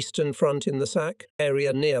of the Eastern Front in the Sac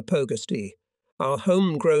area near Pogosty. Our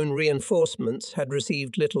homegrown reinforcements had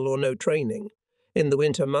received little or no training. In the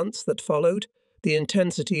winter months that followed, the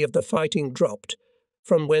intensity of the fighting dropped,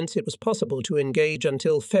 from whence it was possible to engage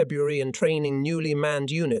until February in training newly manned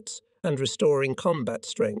units and restoring combat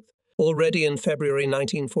strength. Already in February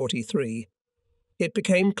 1943, it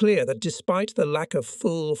became clear that despite the lack of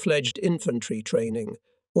full-fledged infantry training,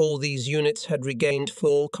 all these units had regained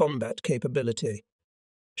full combat capability.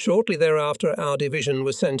 Shortly thereafter, our division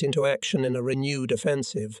was sent into action in a renewed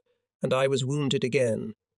offensive, and I was wounded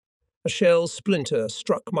again. A shell splinter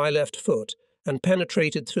struck my left foot and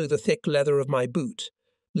penetrated through the thick leather of my boot,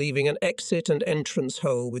 leaving an exit and entrance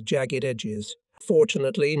hole with jagged edges.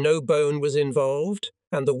 Fortunately, no bone was involved,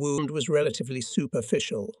 and the wound was relatively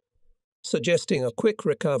superficial, suggesting a quick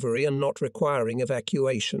recovery and not requiring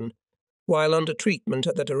evacuation. While under treatment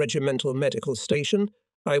at the regimental medical station,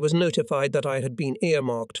 I was notified that I had been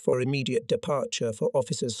earmarked for immediate departure for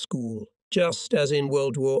officers' school. Just as in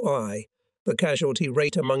World War I, the casualty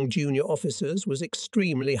rate among junior officers was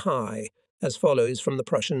extremely high, as follows from the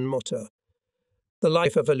Prussian motto: "The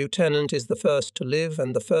life of a lieutenant is the first to live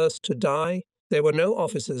and the first to die." There were no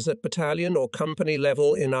officers at battalion or company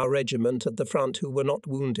level in our regiment at the front who were not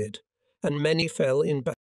wounded, and many fell in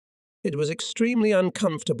battle. It was extremely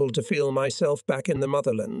uncomfortable to feel myself back in the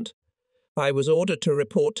motherland. I was ordered to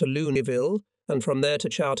report to Lunéville, and from there to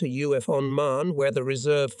Charter UF on Marne, where the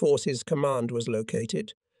Reserve Forces Command was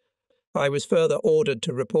located. I was further ordered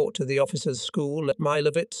to report to the officers' school at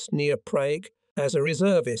Milowitz, near Prague, as a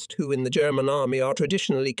reservist who in the German army are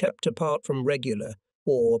traditionally kept apart from regular,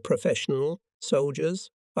 or professional, soldiers.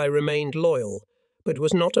 I remained loyal, but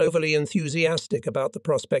was not overly enthusiastic about the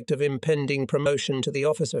prospect of impending promotion to the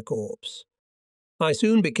officer corps. I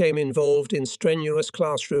soon became involved in strenuous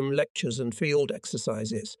classroom lectures and field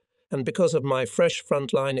exercises, and because of my fresh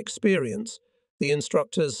frontline experience, the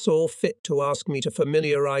instructors saw fit to ask me to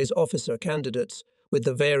familiarize officer candidates with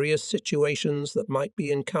the various situations that might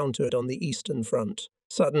be encountered on the Eastern Front.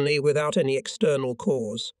 Suddenly, without any external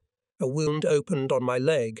cause, a wound opened on my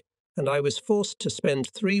leg, and I was forced to spend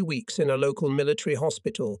 3 weeks in a local military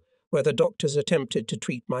hospital where the doctors attempted to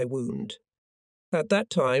treat my wound. At that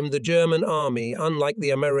time, the German army, unlike the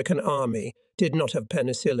American army, did not have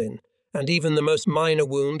penicillin, and even the most minor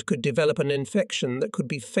wound could develop an infection that could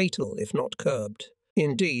be fatal if not curbed.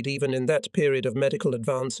 Indeed, even in that period of medical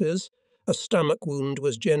advances, a stomach wound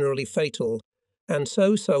was generally fatal, and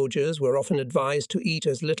so soldiers were often advised to eat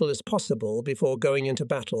as little as possible before going into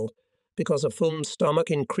battle, because a full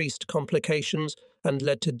stomach increased complications and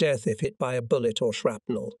led to death if hit by a bullet or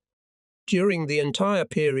shrapnel. During the entire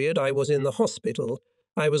period I was in the hospital,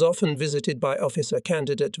 I was often visited by Officer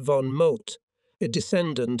Candidate von Molt, a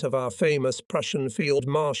descendant of our famous Prussian Field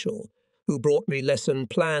Marshal, who brought me lesson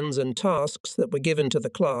plans and tasks that were given to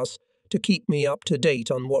the class to keep me up to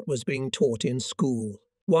date on what was being taught in school.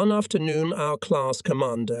 One afternoon, our class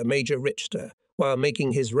commander, Major Richter, while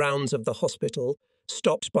making his rounds of the hospital,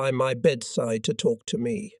 stopped by my bedside to talk to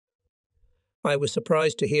me. I was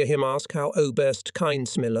surprised to hear him ask how Oberst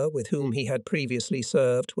Keinsmiller, with whom he had previously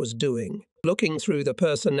served, was doing. Looking through the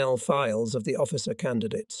personnel files of the officer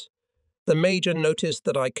candidates, the major noticed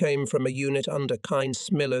that I came from a unit under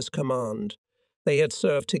Keinsmiller's command. They had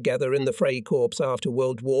served together in the Freikorps after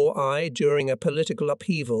World War I during a political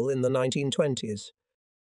upheaval in the 1920s.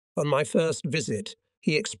 On my first visit,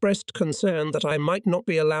 he expressed concern that I might not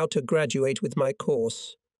be allowed to graduate with my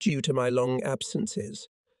course due to my long absences.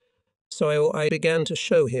 So I began to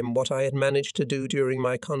show him what I had managed to do during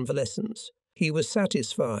my convalescence. He was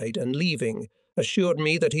satisfied and, leaving, assured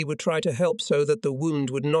me that he would try to help so that the wound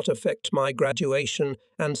would not affect my graduation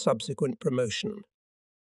and subsequent promotion.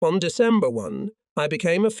 On December 1, I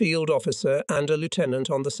became a field officer and a lieutenant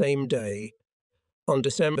on the same day. On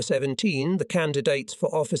December 17, the candidates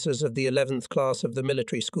for officers of the 11th class of the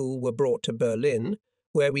military school were brought to Berlin,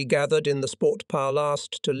 where we gathered in the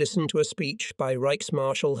Sportpalast to listen to a speech by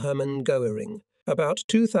Reichsmarschall Hermann Goering. About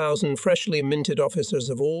 2,000 freshly minted officers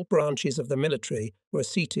of all branches of the military were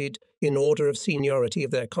seated in order of seniority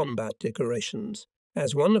of their combat decorations.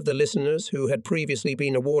 As one of the listeners who had previously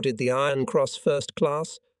been awarded the Iron Cross First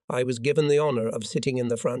Class, I was given the honor of sitting in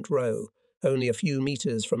the front row, only a few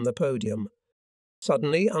meters from the podium.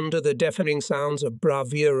 Suddenly, under the deafening sounds of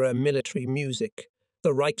bravura military music,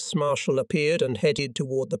 the Reichsmarschall appeared and headed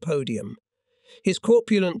toward the podium. His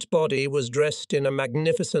corpulent body was dressed in a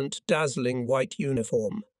magnificent, dazzling white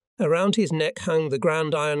uniform. Around his neck hung the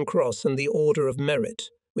Grand Iron Cross and the Order of Merit,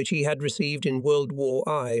 which he had received in World War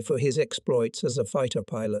I for his exploits as a fighter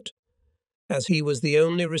pilot. As he was the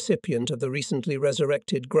only recipient of the recently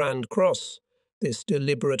resurrected Grand Cross, this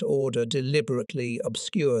deliberate order deliberately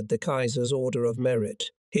obscured the Kaiser's Order of Merit.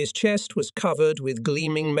 His chest was covered with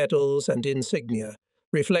gleaming medals and insignia,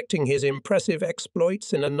 reflecting his impressive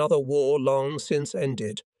exploits in another war long since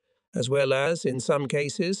ended, as well as, in some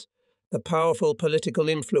cases, the powerful political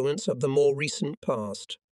influence of the more recent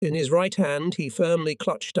past. In his right hand, he firmly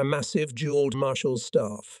clutched a massive jeweled marshal's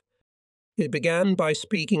staff. He began by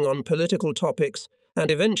speaking on political topics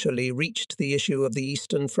and eventually reached the issue of the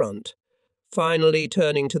Eastern Front, Finally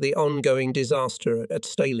turning to the ongoing disaster at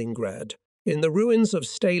Stalingrad. In the ruins of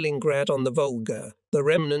Stalingrad on the Volga, the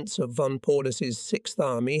remnants of von Paulus's Sixth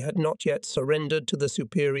Army had not yet surrendered to the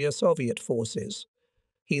superior Soviet forces.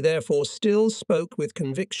 He therefore still spoke with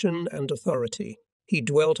conviction and authority. He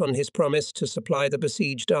dwelt on his promise to supply the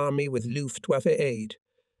besieged army with Luftwaffe aid,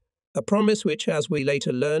 a promise which, as we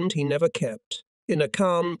later learned, he never kept. In a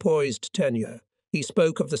calm, poised tenor, he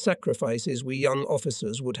spoke of the sacrifices we young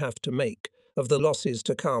officers would have to make, of the losses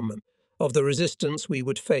to come, of the resistance we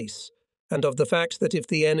would face, and of the fact that if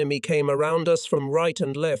the enemy came around us from right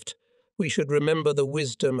and left, we should remember the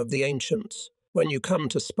wisdom of the ancients. When you come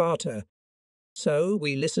to Sparta. So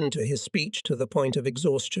we listened to his speech to the point of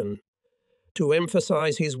exhaustion. To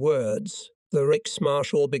emphasize his words, the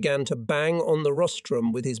Reichsmarschall began to bang on the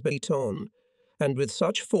rostrum with his baton, and with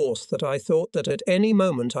such force that I thought that at any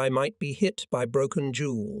moment I might be hit by broken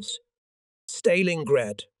jewels.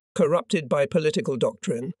 Stalingrad, corrupted by political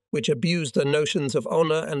doctrine, which abused the notions of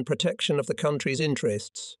honor and protection of the country's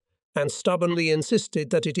interests, and stubbornly insisted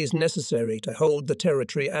that it is necessary to hold the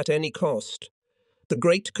territory at any cost. The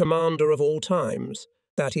great commander of all times,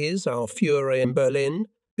 that is, our Führer in Berlin,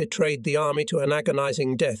 betrayed the army to an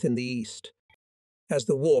agonizing death in the east. As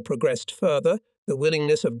the war progressed further, the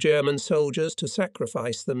willingness of German soldiers to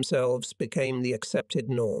sacrifice themselves became the accepted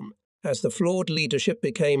norm. As the flawed leadership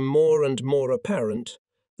became more and more apparent,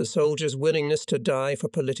 the soldiers' willingness to die for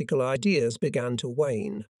political ideas began to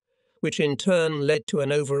wane, which in turn led to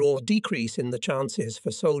an overall decrease in the chances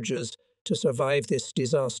for soldiers to survive this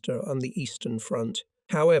disaster on the Eastern Front.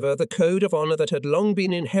 However, the code of honor that had long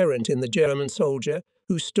been inherent in the German soldier,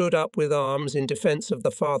 who stood up with arms in defense of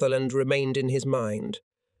the fatherland, remained in his mind.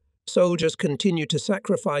 Soldiers continued to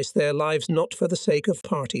sacrifice their lives not for the sake of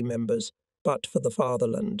party members, but for the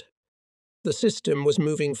fatherland. The system was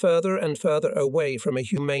moving further and further away from a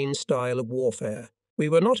humane style of warfare. We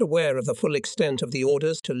were not aware of the full extent of the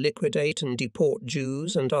orders to liquidate and deport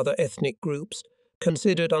Jews and other ethnic groups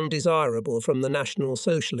considered undesirable from the National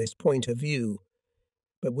Socialist point of view.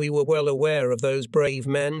 But we were well aware of those brave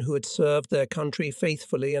men who had served their country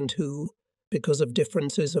faithfully and who, because of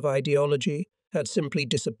differences of ideology, had simply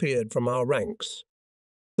disappeared from our ranks.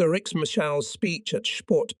 The Reichsmarschall's speech at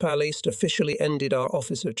Sportpalast officially ended our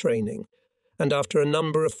officer training, and after a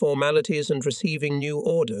number of formalities and receiving new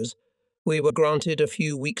orders, we were granted a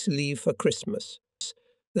few weeks' leave for Christmas.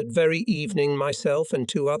 That very evening, myself and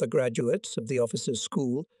 2 other graduates of the officers'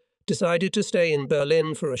 school decided to stay in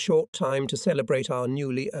Berlin for a short time to celebrate our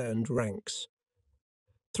newly earned ranks.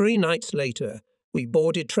 3 nights later, we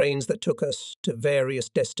boarded trains that took us to various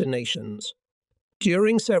destinations.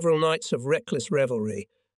 During several nights of reckless revelry,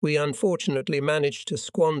 we unfortunately managed to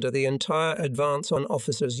squander the entire advance on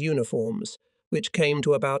officers' uniforms, which came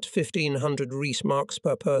to about 1,500 Reichsmarks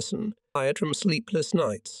per person, tired from sleepless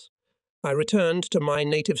nights. I returned to my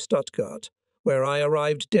native Stuttgart, where I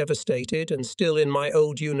arrived devastated and still in my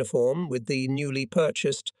old uniform with the newly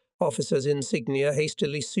purchased officer's insignia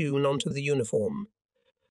hastily sewn onto the uniform.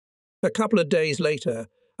 A couple of days later,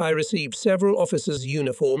 I received several officers'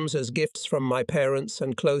 uniforms as gifts from my parents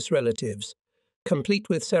and close relatives, complete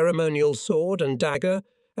with ceremonial sword and dagger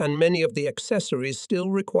and many of the accessories still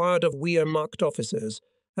required of Wehrmacht officers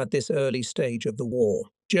at this early stage of the war.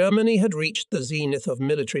 Germany had reached the zenith of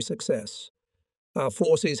military success. Our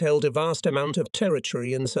forces held a vast amount of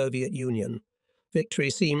territory in the Soviet Union. Victory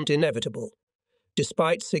seemed inevitable.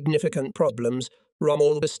 Despite significant problems,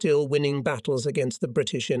 Rommel was still winning battles against the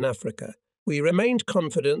British in Africa. We remained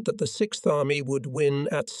confident that the Sixth Army would win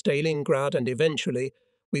at Stalingrad and eventually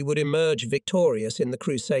we would emerge victorious in the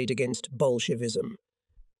crusade against Bolshevism.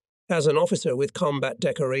 As an officer with combat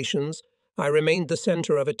decorations, I remained the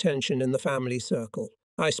center of attention in the family circle.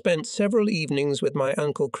 I spent several evenings with my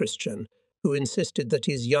uncle Christian, who insisted that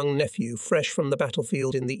his young nephew, fresh from the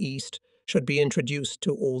battlefield in the East, should be introduced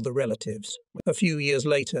to all the relatives. A few years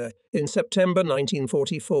later, in September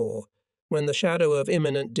 1944, when the shadow of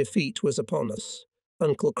imminent defeat was upon us,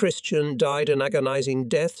 Uncle Christian died an agonizing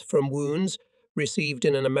death from wounds received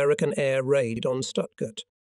in an American air raid on Stuttgart.